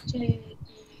 Tu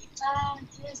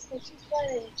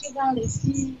rends les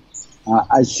filles.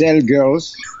 I sell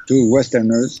girls to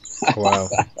Westerners. Wow.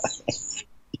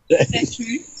 Is that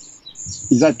true?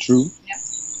 Is that true? Yeah.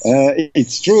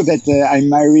 It's true that I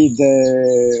married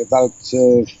about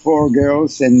 4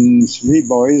 girls and 3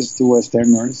 boys to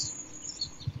Westerners.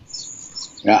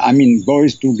 I mean,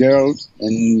 boys to girls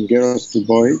and girls to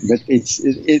boys, but it's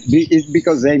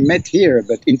because they met here.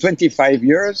 But in 25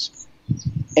 years,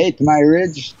 8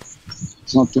 marriages,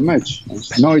 It's not too much.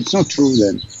 No, it's not true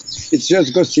then. It's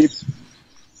just gossip.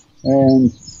 And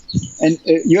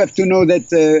you have to know that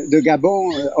the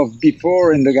Gabon of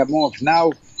before and the Gabon of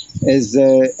now has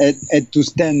had to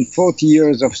stand 40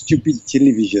 years of stupid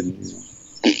television. You know.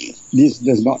 This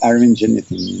does not arrange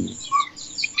anything. You know.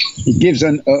 It gives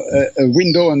a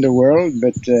window on the world,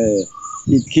 but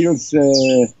it kills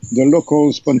the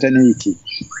local spontaneity.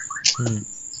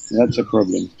 That's a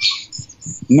problem.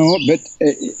 No, but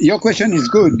your question is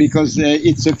good because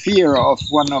it's a fear of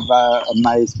one of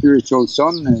my spiritual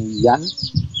son, Jan.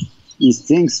 He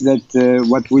thinks that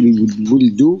what we'll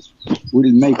do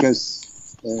will make us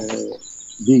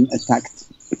being attacked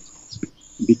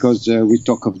because we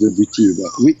talk of the Bwiti.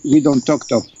 We don't talk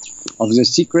of the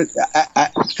secret.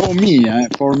 For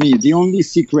me, the only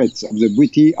secrets of the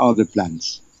Bwiti are the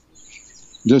plants,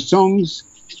 the songs,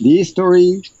 the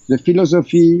history, the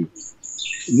philosophy.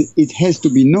 It has to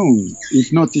be known.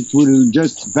 If not, it will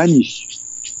just vanish.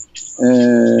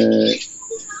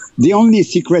 The only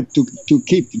secret to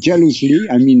keep jealously,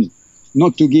 I mean,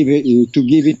 not to give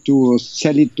it to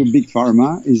sell it to big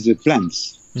pharma, is the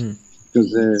plants.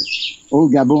 Because all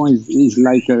Gabon is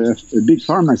like a big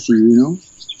pharmacy, you know.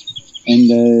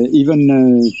 And even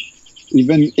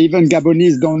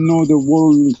Gabonese don't know the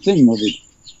whole thing of it.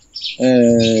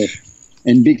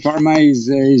 And big pharma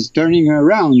is turning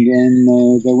around, and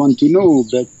they want to know.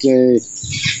 But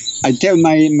I tell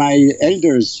my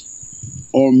elders,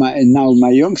 or now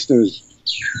my youngsters,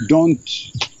 don't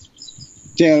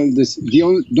tell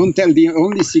the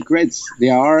only secrets. They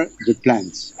are the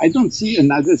plants. I don't see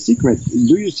another secret.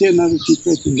 Do you see another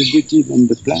secret in the Bwiti than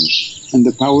the plants and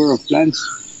the power of plants?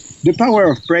 The power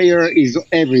of prayer is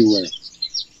everywhere.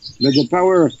 But the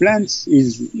power of plants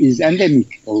is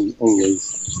endemic always.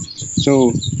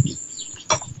 So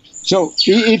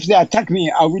if they attack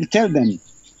me, I will tell them.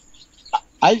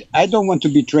 I don't want to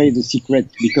betray the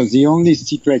secret because the only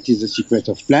secret is the secret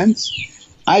of plants.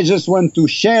 I just want to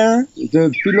share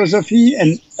the philosophy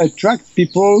and attract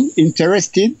people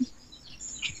interested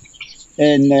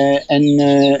and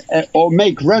or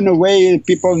make runaway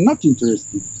people not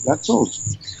interested. That's all.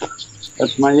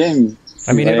 That's my aim.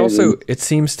 I mean, it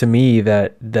seems to me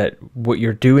that what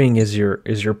you're doing is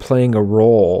you're playing a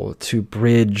role to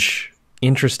bridge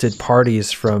interested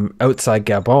parties from outside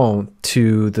Gabon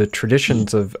to the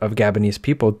traditions of Gabonese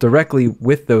people directly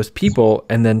with those people,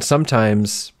 and then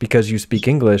sometimes because you speak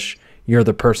English, you're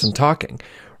the person talking,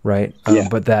 right?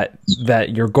 But that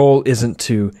your goal isn't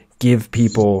to give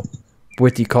people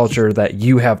Bwiti culture, that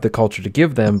you have the culture to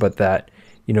give them, but that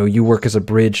you work as a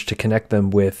bridge to connect them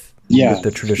with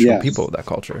the traditional people of that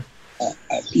culture.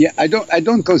 I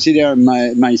don't consider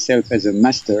myself as a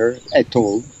master at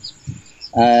all.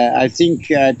 I think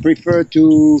I prefer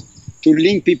to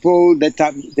link people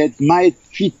that might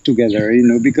fit together,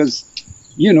 because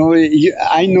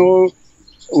I know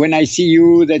when I see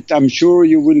you that I'm sure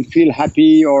you will feel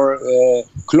happy or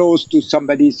close to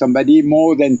somebody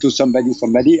more than to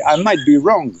somebody. I might be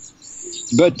wrong,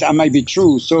 but I might be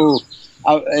true. So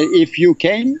if you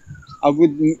came, I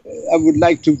would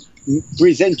like to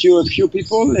present you a few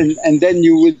people, and then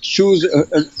you would choose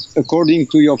according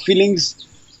to your feelings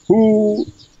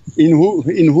in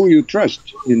who you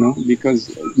trust,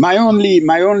 because my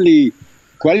only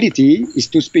quality is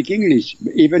to speak English,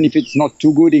 even if it's not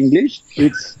too good English.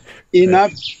 It's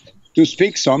enough to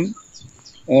speak some.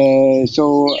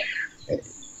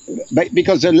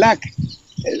 Because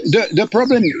the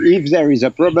problem, if there is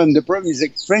a problem, the problem is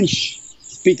that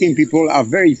French-speaking people are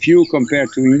very few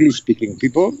compared to English-speaking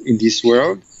people in this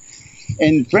world,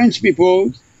 and French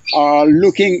people are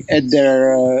looking at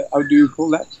their how do you call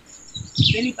that?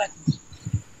 Belly button.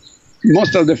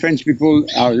 Most of the French people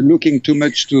are looking too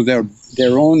much to their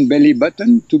own belly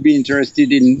button to be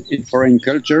interested in foreign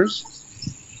cultures.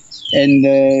 And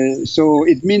so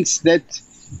it means that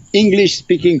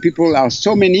English-speaking people are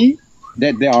so many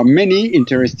that there are many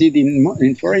interested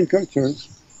in foreign cultures.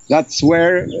 That's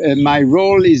where my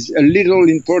role is a little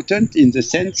important, in the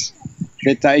sense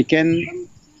that I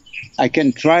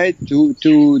can try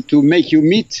to make you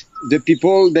meet the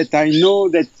people that I know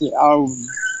that are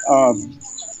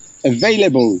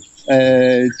available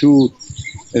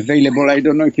available. I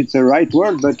don't know if it's the right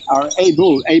word, but are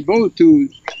able to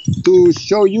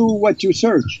show you what you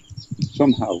search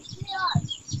somehow.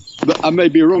 But I may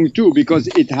be wrong too, because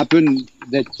it happened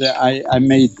that I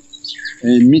made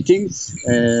meetings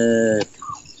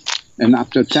and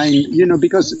after time,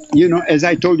 because as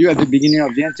I told you at the beginning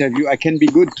of the interview, I can be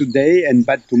good today and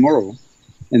bad tomorrow,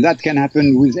 and that can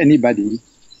happen with anybody.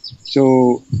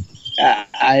 So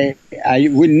I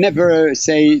will never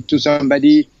say to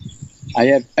somebody, I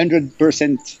have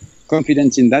 100%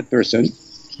 confidence in that person,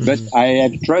 but I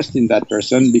have trust in that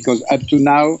person because up to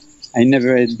now, I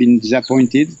never had been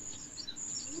disappointed.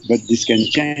 But this can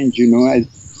change, human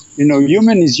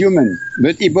is human,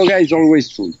 but Iboga is always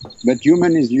true, but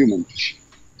human is human.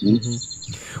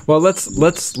 Well, let's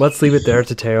leave it there,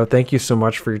 Tatayo. Thank you so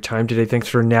much for your time today. Thanks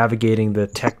for navigating the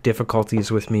tech difficulties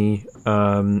with me.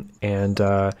 I'll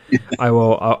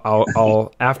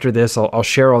after this, I'll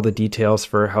share all the details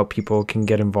for how people can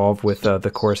get involved with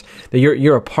the course that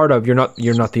you're a part of. You're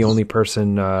not the only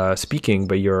person speaking,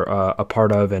 but you're a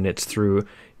part of, and it's through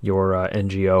your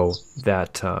NGO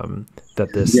that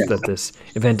this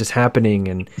event is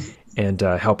happening and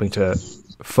helping to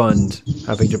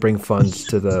bring funds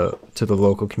to the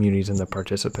local communities and the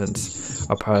participants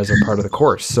as a part of the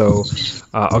course. So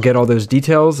I'll get all those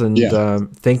details, and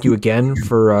thank you again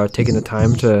for taking the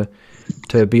time to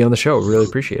be on the show. Really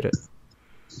appreciate it.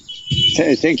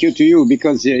 Thank you to you,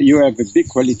 because you have a big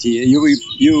quality.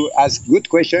 You ask good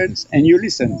questions and you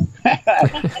listen.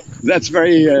 That's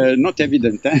very not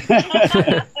evident.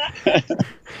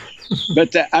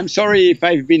 But I'm sorry if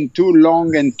I've been too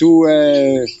long and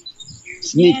too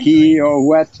sneaky or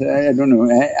what. I don't know.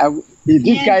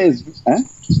 This guy is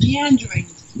meandering.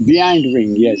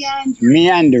 Meandering, yes.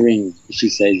 Meandering, she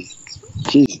says.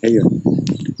 She's here.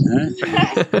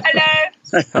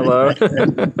 Hello. Hello.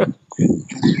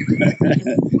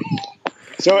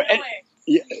 So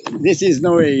this is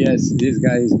Noe. Yes, this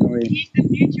guy is Noe. He's the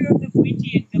future of the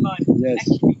Bwiti in Gabon. Yes,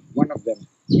 actually. one of them.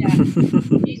 Yeah. He's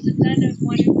the son of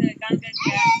one of the Gangas.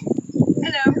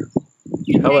 Hello.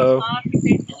 Hello. Half the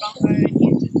place in Congo, and he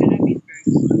used to set up his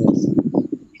birds. Yes.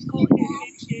 It's called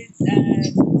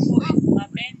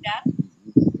Mabenda,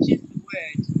 which is the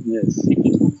word. Yes. And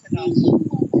he talks a lot.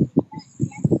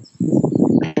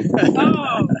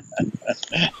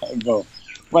 Well,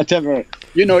 whatever.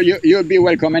 You'll be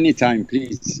welcome anytime,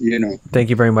 please. Thank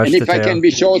you very much. And if Tatayo. I can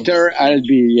be shorter, I'll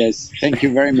be. Yes. Thank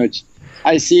you very much.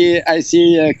 I see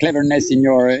cleverness in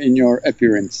your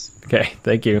appearance. Okay.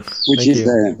 Thank you. Which Thank is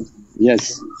you.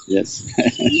 yes.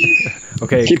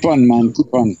 Okay. Keep on, man.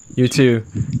 Keep on. You too.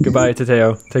 Goodbye,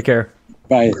 Tatayo. Take care.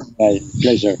 Bye.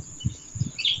 Pleasure.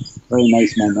 Very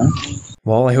nice, man. Huh?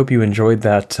 Well, I hope you enjoyed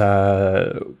that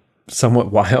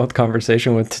somewhat wild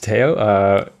conversation with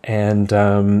Tatayo, and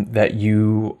that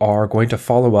you are going to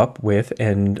follow up with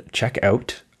and check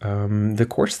out the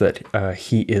course that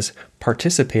he is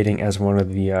participating as one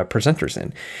of the presenters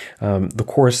in. The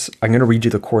course, I'm going to read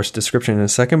you the course description in a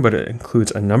second, but it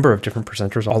includes a number of different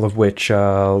presenters, all of which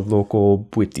local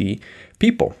Bwiti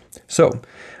people. So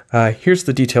here's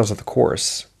the details of the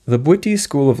course. The Bwiti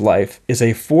School of Life is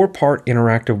a 4-part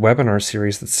interactive webinar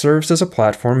series that serves as a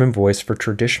platform and voice for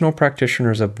traditional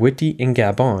practitioners of Bwiti in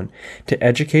Gabon to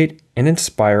educate and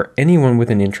inspire anyone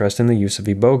with an interest in the use of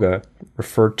Iboga,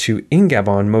 referred to in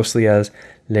Gabon mostly as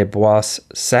Le Bois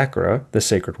Sacre, the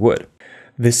sacred wood.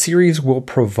 This series will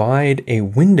provide a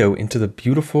window into the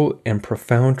beautiful and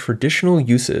profound traditional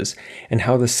uses and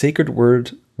how the sacred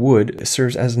wood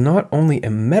serves as not only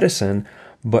a medicine,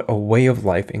 but a way of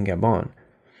life in Gabon.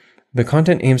 The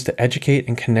content aims to educate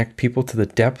and connect people to the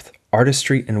depth,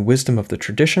 artistry, and wisdom of the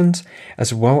traditions,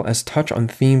 as well as touch on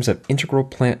themes of integral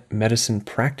plant medicine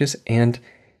practice and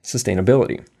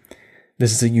sustainability.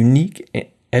 This is a unique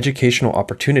educational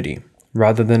opportunity.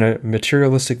 Rather than a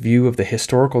materialistic view of the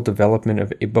historical development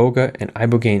of Iboga and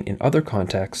Ibogaine in other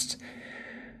contexts,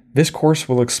 this course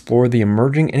will explore the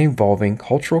emerging and evolving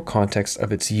cultural context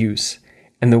of its use,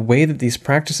 and the way that these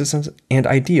practices and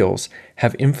ideals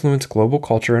have influenced global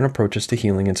culture and approaches to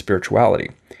healing and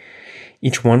spirituality.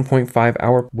 Each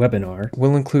 1.5-hour webinar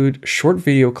will include short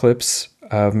video clips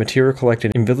of material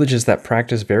collected in villages that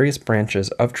practice various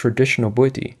branches of traditional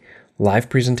Bwiti, live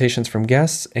presentations from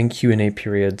guests, and Q&A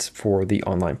periods for the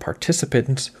online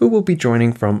participants who will be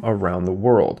joining from around the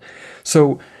world.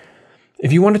 So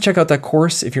if you want to check out that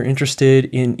course, if you're interested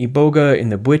in Iboga, in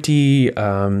the Bwiti,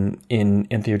 in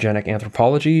entheogenic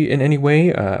anthropology in any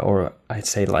way, or I'd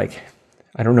say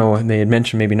I don't know, they had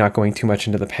mentioned maybe not going too much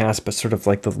into the past, but sort of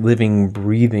like the living,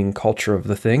 breathing culture of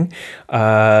the thing,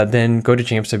 then go to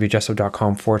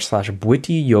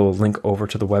jameswjesso.com/Bwiti. You'll link over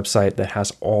to the website that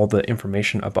has all the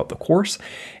information about the course.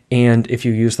 And if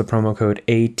you use the promo code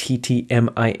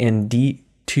ATTMIND20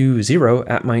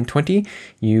 ATTMind20,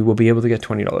 you will be able to get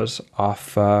 $20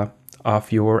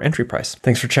 off your entry price.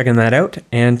 Thanks for checking that out,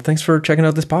 and thanks for checking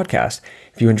out this podcast.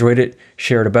 If you enjoyed it,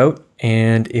 share it about,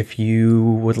 and if you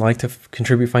would like to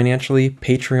contribute financially,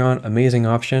 Patreon, amazing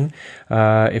option.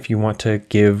 If you want to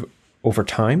give over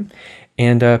time,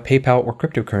 and PayPal or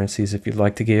cryptocurrencies if you'd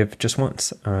like to give just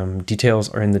once. Details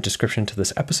are in the description to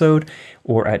this episode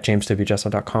or at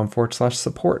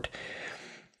jameswjesso.com/support.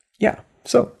 Yeah.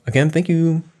 So again, thank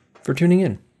you for tuning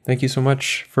in. Thank you so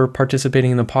much for participating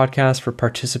in the podcast, for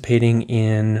participating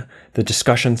in the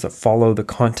discussions that follow the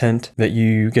content that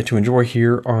you get to enjoy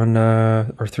here on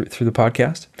or through the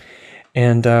podcast,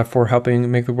 and for helping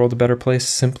make the world a better place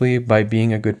simply by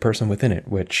being a good person within it,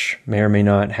 which may or may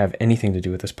not have anything to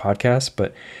do with this podcast,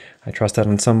 but I trust that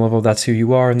on some level that's who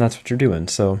you are and that's what you're doing.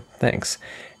 So thanks.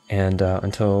 And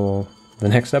until the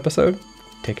next episode,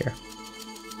 take care.